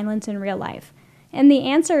affects violence in real life. And the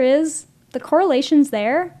answer is, the correlation's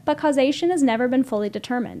there, but causation has never been fully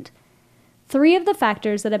determined. 3 of the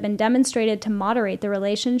factors that have been demonstrated to moderate the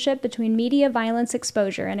relationship between media violence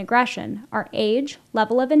exposure and aggression are age,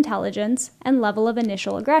 level of intelligence, and level of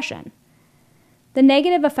initial aggression. The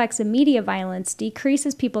negative effects of media violence decrease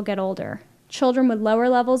as people get older. Children with lower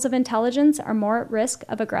levels of intelligence are more at risk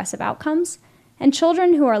of aggressive outcomes, and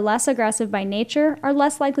children who are less aggressive by nature are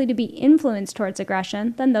less likely to be influenced towards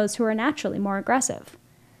aggression than those who are naturally more aggressive.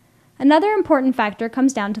 Another important factor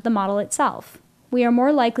comes down to the model itself. We are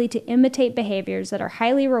more likely to imitate behaviors that are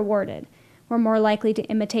highly rewarded. We're more likely to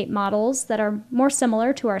imitate models that are more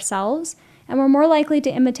similar to ourselves, and we're more likely to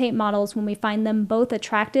imitate models when we find them both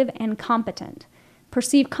attractive and competent.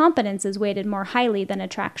 Perceived competence is weighted more highly than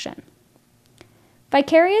attraction.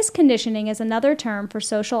 Vicarious conditioning is another term for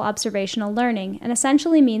social observational learning and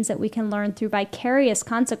essentially means that we can learn through vicarious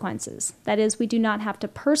consequences. That is, we do not have to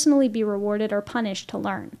personally be rewarded or punished to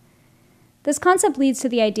learn. This concept leads to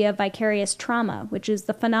the idea of vicarious trauma, which is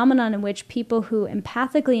the phenomenon in which people who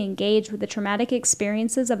empathically engage with the traumatic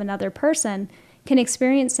experiences of another person can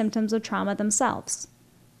experience symptoms of trauma themselves.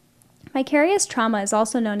 Vicarious trauma is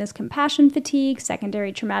also known as compassion fatigue,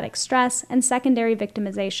 secondary traumatic stress, and secondary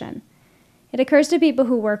victimization. It occurs to people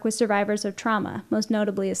who work with survivors of trauma, most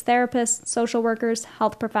notably as therapists, social workers,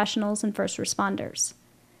 health professionals, and first responders.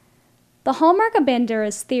 The hallmark of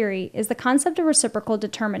Bandura's theory is the concept of reciprocal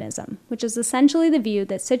determinism, which is essentially the view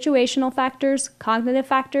that situational factors, cognitive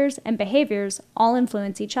factors, and behaviors all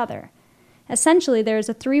influence each other. Essentially, there is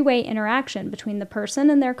a three-way interaction between the person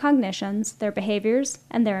and their cognitions, their behaviors,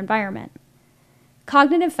 and their environment.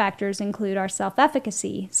 Cognitive factors include our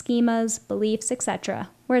self-efficacy, schemas, beliefs, etc.,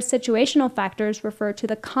 whereas situational factors refer to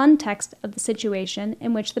the context of the situation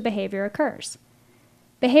in which the behavior occurs.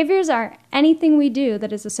 Behaviors are anything we do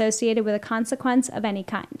that is associated with a consequence of any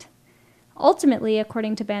kind. Ultimately,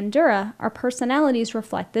 according to Bandura, our personalities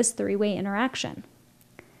reflect this three-way interaction.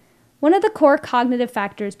 One of the core cognitive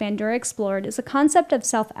factors Bandura explored is the concept of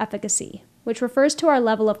self-efficacy, which refers to our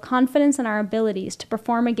level of confidence in our abilities to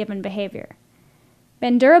perform a given behavior.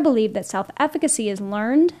 Bandura believed that self-efficacy is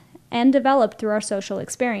learned and developed through our social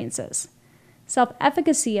experiences.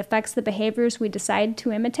 Self-efficacy affects the behaviors we decide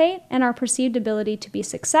to imitate and our perceived ability to be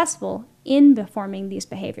successful in performing these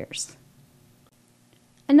behaviors.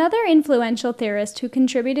 Another influential theorist who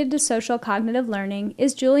contributed to social cognitive learning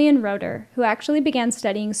is Julian Rotter, who actually began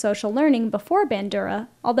studying social learning before Bandura,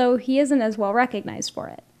 although he isn't as well recognized for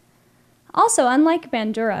it. Also, unlike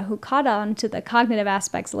Bandura, who caught on to the cognitive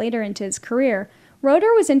aspects later into his career,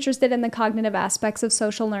 Rotter was interested in the cognitive aspects of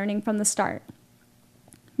social learning from the start.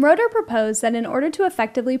 Rotter proposed that in order to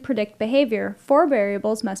effectively predict behavior, 4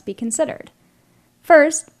 variables must be considered.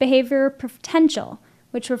 First, behavior potential,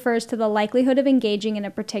 which refers to the likelihood of engaging in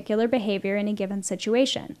a particular behavior in a given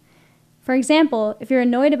situation. For example, if you're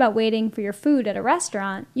annoyed about waiting for your food at a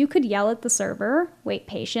restaurant, you could yell at the server, wait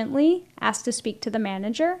patiently, ask to speak to the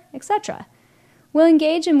manager, etc. We'll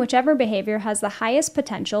engage in whichever behavior has the highest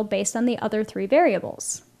potential based on the other 3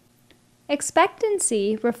 variables.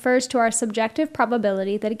 Expectancy refers to our subjective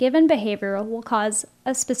probability that a given behavior will cause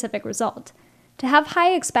a specific result. To have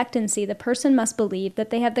high expectancy, the person must believe that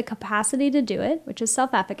they have the capacity to do it, which is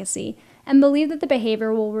self-efficacy, and believe that the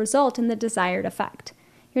behavior will result in the desired effect.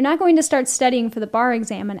 You're not going to start studying for the bar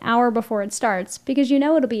exam an hour before it starts because you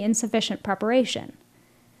know it'll be insufficient preparation.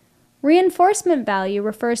 Reinforcement value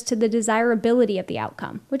refers to the desirability of the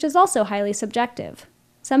outcome, which is also highly subjective.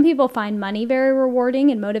 Some people find money very rewarding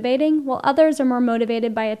and motivating, while others are more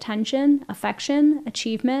motivated by attention, affection,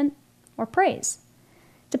 achievement, or praise.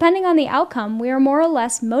 Depending on the outcome, we are more or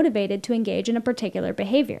less motivated to engage in a particular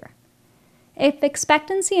behavior. If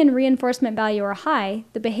expectancy and reinforcement value are high,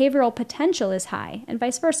 the behavioral potential is high, and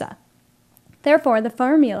vice versa. Therefore, the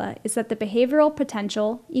formula is that the behavioral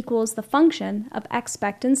potential equals the function of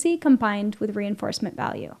expectancy combined with reinforcement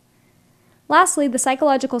value. Lastly, the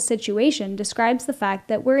psychological situation describes the fact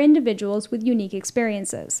that we're individuals with unique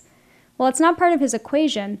experiences. While it's not part of his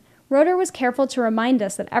equation, Rotter was careful to remind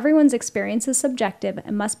us that everyone's experience is subjective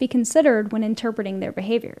and must be considered when interpreting their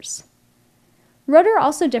behaviors. Rotter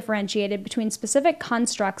also differentiated between specific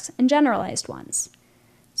constructs and generalized ones.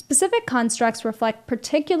 Specific constructs reflect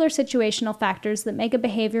particular situational factors that make a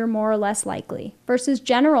behavior more or less likely, versus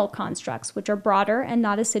general constructs, which are broader and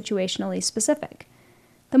not as situationally specific.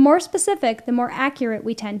 The more specific, the more accurate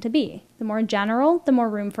we tend to be. The more general, the more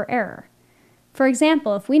room for error. For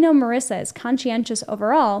example, if we know Marissa is conscientious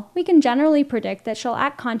overall, we can generally predict that she'll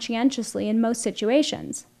act conscientiously in most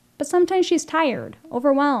situations. But sometimes she's tired,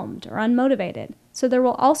 overwhelmed, or unmotivated, so there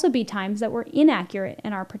will also be times that we're inaccurate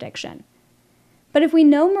in our prediction. But if we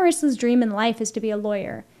know Marissa's dream in life is to be a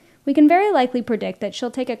lawyer, we can very likely predict that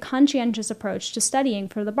she'll take a conscientious approach to studying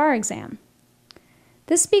for the bar exam.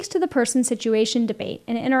 This speaks to the person-situation debate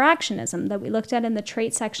and interactionism that we looked at in the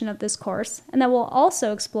trait section of this course, and that we'll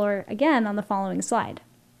also explore again on the following slide.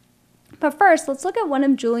 But first, let's look at one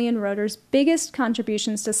of Julian Rotter's biggest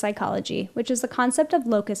contributions to psychology, which is the concept of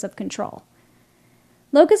locus of control.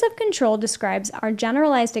 Locus of control describes our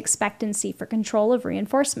generalized expectancy for control of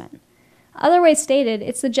reinforcement. Other ways stated,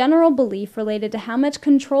 it's the general belief related to how much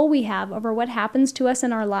control we have over what happens to us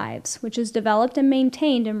in our lives, which is developed and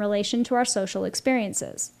maintained in relation to our social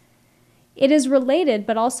experiences. It is related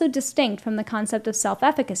but also distinct from the concept of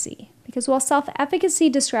self-efficacy, because while self-efficacy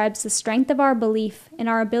describes the strength of our belief in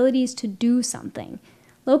our abilities to do something,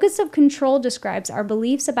 locus of control describes our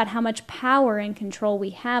beliefs about how much power and control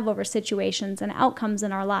we have over situations and outcomes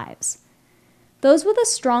in our lives. Those with a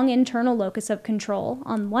strong internal locus of control,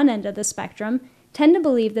 on one end of the spectrum, tend to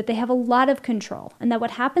believe that they have a lot of control and that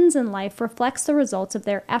what happens in life reflects the results of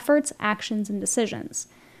their efforts, actions, and decisions.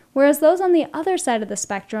 whereas those on the other side of the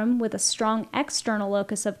spectrum with a strong external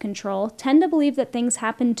locus of control tend to believe that things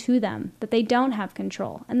happen to them, that they don't have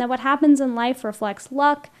control, and that what happens in life reflects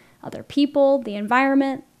luck, other people, the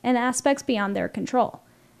environment, and aspects beyond their control.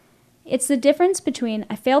 It's the difference between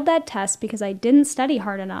I failed that test because I didn't study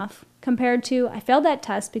hard enough compared to I failed that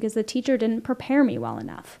test because the teacher didn't prepare me well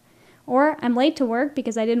enough. Or I'm late to work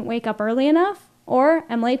because I didn't wake up early enough. Or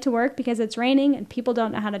I'm late to work because it's raining and people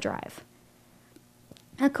don't know how to drive.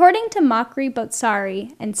 According to Makri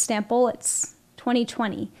Botsari and Stampolitz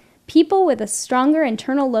 2020, people with a stronger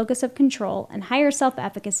internal locus of control and higher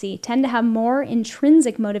self-efficacy tend to have more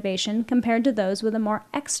intrinsic motivation compared to those with a more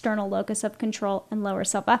external locus of control and lower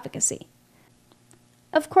self-efficacy.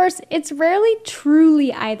 Of course, it's rarely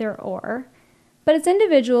truly either or, but as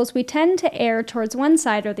individuals we tend to err towards one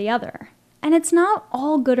side or the other. And it's not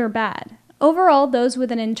all good or bad. Overall, those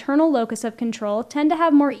with an internal locus of control tend to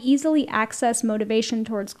have more easily accessed motivation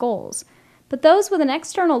towards goals, but those with an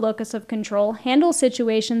external locus of control handle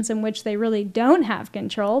situations in which they really don't have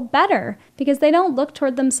control better because they don't look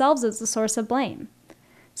toward themselves as the source of blame.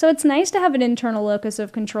 So it's nice to have an internal locus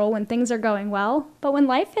of control when things are going well, but when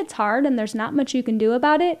life hits hard and there's not much you can do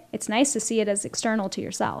about it, it's nice to see it as external to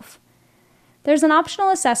yourself. There's an optional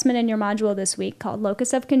assessment in your module this week called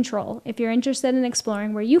Locus of Control if you're interested in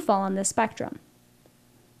exploring where you fall on this spectrum.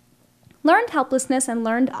 Learned helplessness and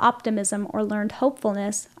learned optimism or learned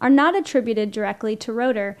hopefulness are not attributed directly to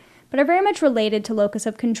Rotter, but are very much related to locus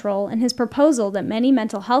of control and his proposal that many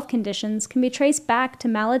mental health conditions can be traced back to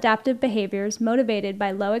maladaptive behaviors motivated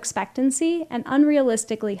by low expectancy and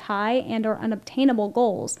unrealistically high and/or unobtainable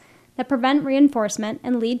goals that prevent reinforcement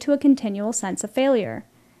and lead to a continual sense of failure.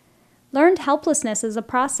 Learned helplessness is a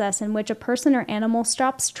process in which a person or animal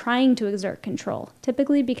stops trying to exert control,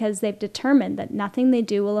 typically because they've determined that nothing they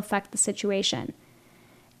do will affect the situation.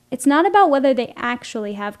 It's not about whether they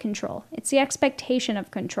actually have control, it's the expectation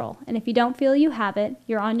of control, and if you don't feel you have it,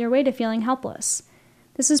 you're on your way to feeling helpless.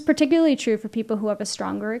 This is particularly true for people who have a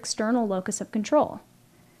stronger external locus of control.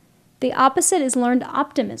 The opposite is learned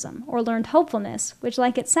optimism, or learned hopefulness, which,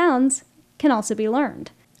 like it sounds, can also be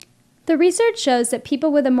learned. The research shows that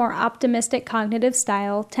people with a more optimistic cognitive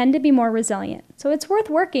style tend to be more resilient, so it's worth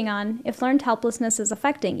working on if learned helplessness is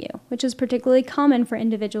affecting you, which is particularly common for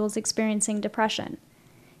individuals experiencing depression.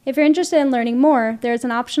 If you're interested in learning more, there's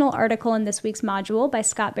an optional article in this week's module by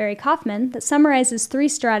Scott Barry Kaufman that summarizes 3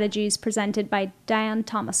 strategies presented by Dan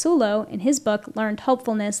Tomasulo in his book, Learned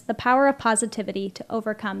Hopefulness, The Power of Positivity to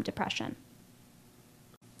Overcome Depression.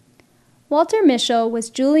 Walter Mischel was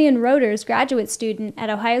Julian Rotter's graduate student at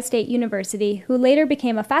Ohio State University, who later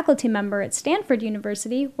became a faculty member at Stanford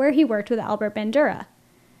University, where he worked with Albert Bandura.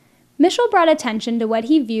 Mischel brought attention to what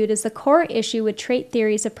he viewed as the core issue with trait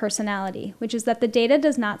theories of personality, which is that the data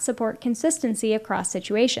does not support consistency across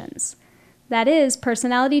situations. That is,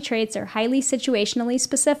 personality traits are highly situationally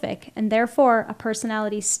specific, and therefore a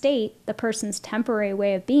personality state, the person's temporary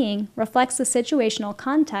way of being, reflects the situational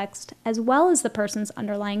context as well as the person's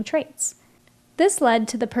underlying traits. This led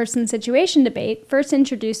to the person-situation debate first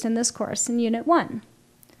introduced in this course in Unit 1.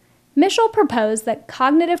 Mischel proposed that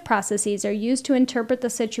cognitive processes are used to interpret the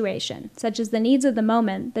situation, such as the needs of the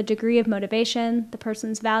moment, the degree of motivation, the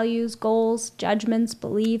person's values, goals, judgments,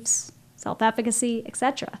 beliefs, self-efficacy,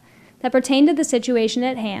 etc., that pertain to the situation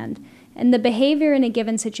at hand, and the behavior in a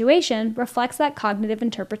given situation reflects that cognitive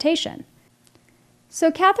interpretation. So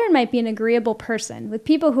Catherine might be an agreeable person with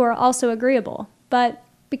people who are also agreeable, but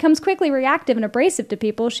becomes quickly reactive and abrasive to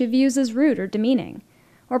people she views as rude or demeaning.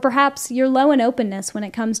 Or perhaps you're low in openness when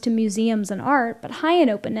it comes to museums and art, but high in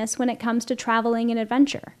openness when it comes to traveling and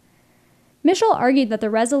adventure. Mischel argued that the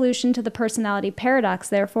resolution to the personality paradox,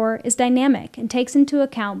 therefore, is dynamic and takes into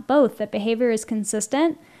account both that behavior is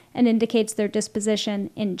consistent and indicates their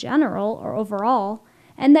disposition in general or overall,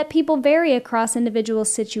 and that people vary across individual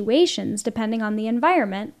situations depending on the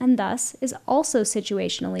environment and thus is also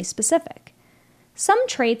situationally specific. Some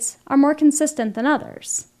traits are more consistent than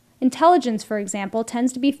others. Intelligence, for example,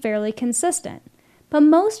 tends to be fairly consistent, but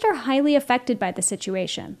most are highly affected by the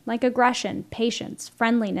situation, like aggression, patience,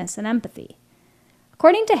 friendliness, and empathy.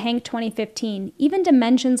 According to Hank 2015, even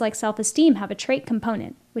dimensions like self-esteem have a trait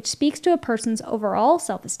component, which speaks to a person's overall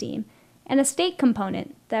self-esteem, and a state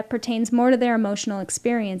component that pertains more to their emotional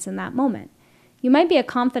experience in that moment. You might be a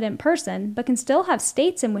confident person, but can still have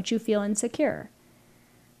states in which you feel insecure.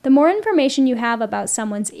 The more information you have about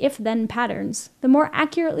someone's if-then patterns, the more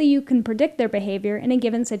accurately you can predict their behavior in a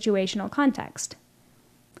given situational context.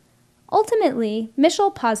 Ultimately,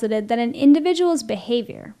 Mischel posited that an individual's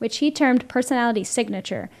behavior, which he termed personality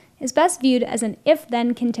signature, is best viewed as an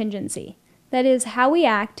if-then contingency. That is, how we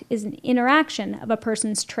act is an interaction of a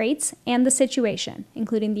person's traits and the situation,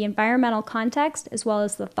 including the environmental context, as well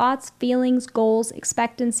as the thoughts, feelings, goals,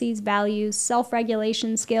 expectancies, values,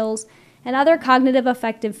 self-regulation skills, and other cognitive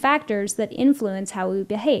affective factors that influence how we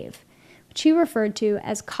behave, which he referred to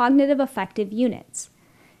as cognitive affective units,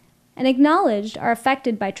 and acknowledged are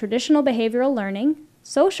affected by traditional behavioral learning,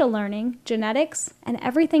 social learning, genetics, and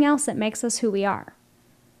everything else that makes us who we are.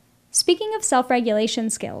 Speaking of self-regulation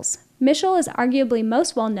skills, Mischel is arguably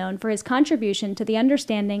most well known for his contribution to the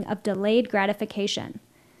understanding of delayed gratification.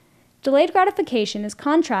 Delayed gratification is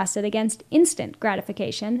contrasted against instant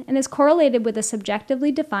gratification and is correlated with a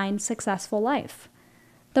subjectively defined successful life.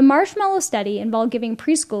 The marshmallow study involved giving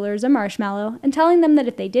preschoolers a marshmallow and telling them that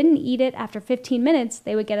if they didn't eat it after 15 minutes,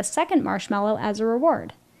 they would get a second marshmallow as a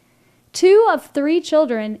reward. 2 of 3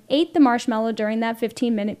 children ate the marshmallow during that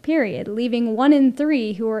 15-minute period, leaving 1 in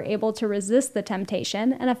 3 who were able to resist the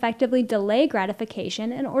temptation and effectively delay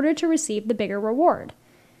gratification in order to receive the bigger reward.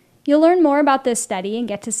 You'll learn more about this study and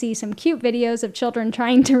get to see some cute videos of children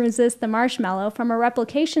trying to resist the marshmallow from a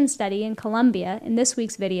replication study in Colombia in this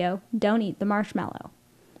week's video, Don't Eat the Marshmallow.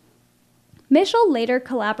 Mischel later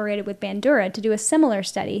collaborated with Bandura to do a similar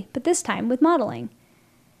study, but this time with modeling.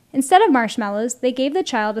 Instead of marshmallows, they gave the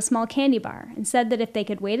child a small candy bar and said that if they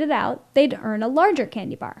could wait it out, they'd earn a larger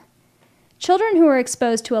candy bar. Children who were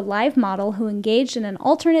exposed to a live model who engaged in an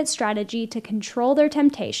alternate strategy to control their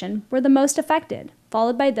temptation were the most affected,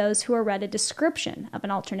 followed by those who were read a description of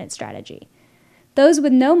an alternate strategy. Those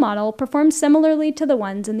with no model performed similarly to the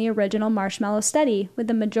ones in the original marshmallow study, with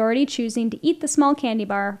the majority choosing to eat the small candy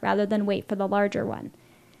bar rather than wait for the larger one.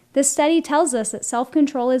 This study tells us that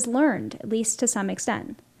self-control is learned, at least to some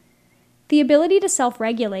extent. The ability to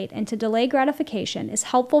self-regulate and to delay gratification is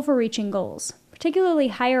helpful for reaching goals, particularly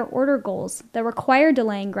higher-order goals that require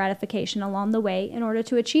delaying gratification along the way in order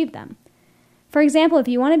to achieve them. For example, if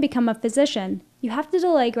you want to become a physician, you have to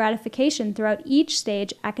delay gratification throughout each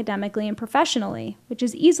stage academically and professionally, which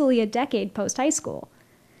is easily a decade post-high school.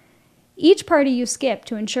 Each party you skip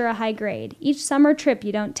to ensure a high grade, each summer trip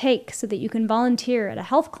you don't take so that you can volunteer at a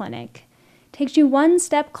health clinic, takes you one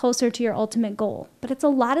step closer to your ultimate goal, but it's a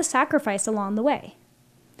lot of sacrifice along the way.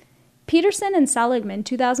 Peterson and Seligman,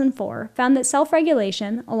 2004, found that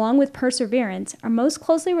self-regulation, along with perseverance, are most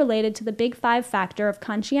closely related to the Big Five factor of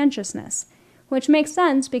conscientiousness, which makes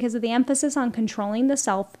sense because of the emphasis on controlling the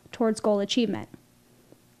self towards goal achievement.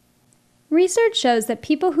 Research shows that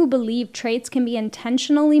people who believe traits can be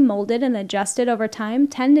intentionally molded and adjusted over time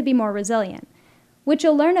tend to be more resilient, which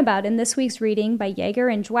you'll learn about in this week's reading by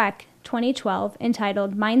Yeager and Dweck, 2012,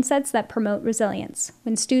 entitled Mindsets That Promote Resilience,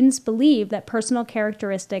 when students believe that personal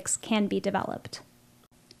characteristics can be developed.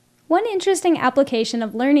 One interesting application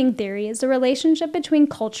of learning theory is the relationship between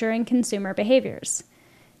culture and consumer behaviors.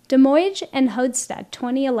 Demoij and Hodstad,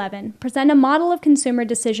 2011, present a model of consumer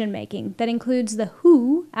decision-making that includes the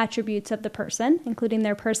who attributes of the person, including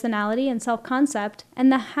their personality and self-concept,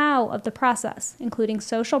 and the how of the process, including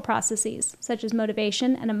social processes, such as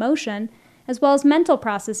motivation and emotion, as well as mental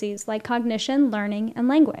processes like cognition, learning, and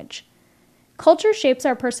language. Culture shapes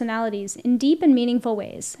our personalities in deep and meaningful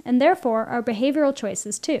ways, and therefore our behavioral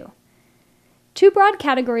choices too. 2 broad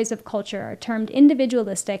categories of culture are termed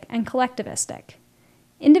individualistic and collectivistic.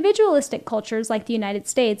 Individualistic cultures like the United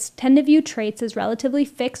States tend to view traits as relatively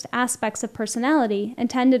fixed aspects of personality and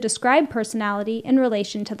tend to describe personality in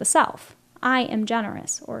relation to the self. I am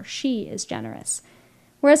generous, or she is generous.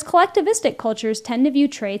 Whereas collectivistic cultures tend to view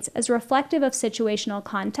traits as reflective of situational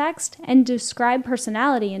context and describe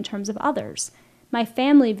personality in terms of others. My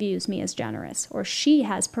family views me as generous, or she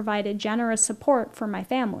has provided generous support for my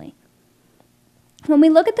family. When we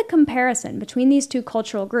look at the comparison between these 2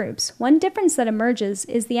 cultural groups, one difference that emerges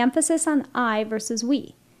is the emphasis on I versus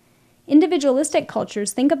we. Individualistic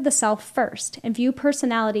cultures think of the self first and view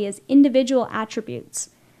personality as individual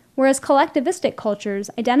attributes, whereas collectivistic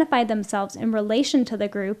cultures identify themselves in relation to the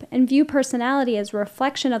group and view personality as a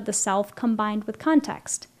reflection of the self combined with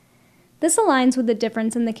context. This aligns with the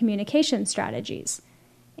difference in the communication strategies.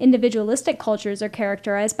 Individualistic cultures are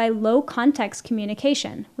characterized by low-context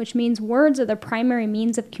communication, which means words are the primary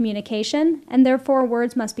means of communication, and therefore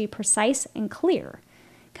words must be precise and clear,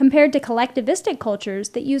 compared to collectivistic cultures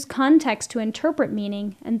that use context to interpret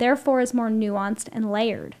meaning and therefore is more nuanced and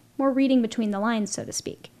layered, more reading between the lines, so to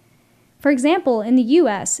speak. For example, in the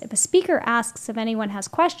US, if a speaker asks if anyone has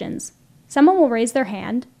questions, someone will raise their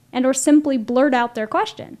hand and or simply blurt out their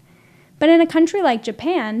question. But in a country like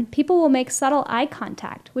Japan, people will make subtle eye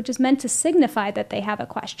contact, which is meant to signify that they have a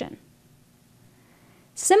question.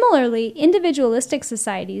 Similarly, individualistic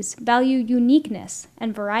societies value uniqueness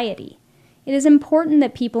and variety. It is important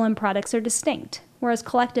that people and products are distinct, whereas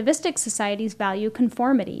collectivistic societies value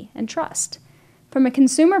conformity and trust. From a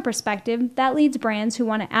consumer perspective, that leads brands who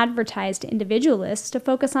want to advertise to individualists to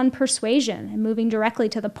focus on persuasion and moving directly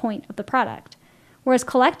to the point of the product, whereas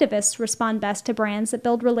collectivists respond best to brands that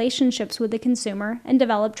build relationships with the consumer and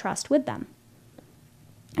develop trust with them.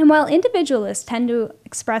 And while individualists tend to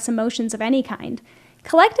express emotions of any kind,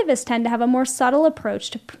 collectivists tend to have a more subtle approach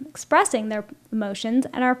to expressing their emotions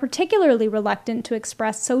and are particularly reluctant to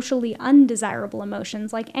express socially undesirable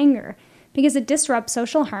emotions like anger, because it disrupts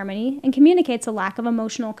social harmony and communicates a lack of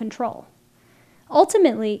emotional control.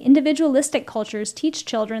 Ultimately, individualistic cultures teach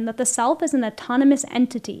children that the self is an autonomous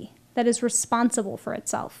entity that is responsible for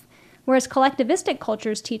itself, whereas collectivistic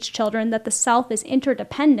cultures teach children that the self is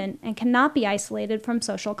interdependent and cannot be isolated from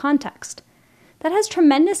social context. That has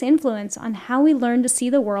tremendous influence on how we learn to see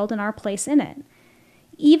the world and our place in it.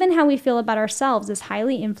 Even how we feel about ourselves is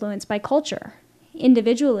highly influenced by culture.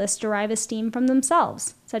 Individualists derive esteem from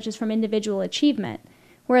themselves, such as from individual achievement,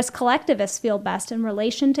 whereas collectivists feel best in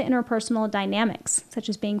relation to interpersonal dynamics, such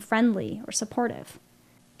as being friendly or supportive.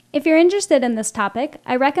 If you're interested in this topic,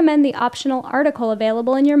 I recommend the optional article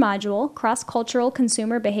available in your module, Cross-Cultural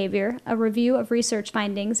Consumer Behavior, a Review of Research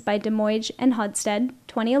Findings by Demoij and Hodstead,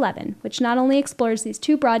 2011, which not only explores these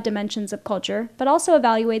two broad dimensions of culture, but also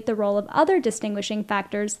evaluate the role of other distinguishing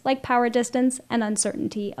factors like power distance and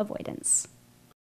uncertainty avoidance.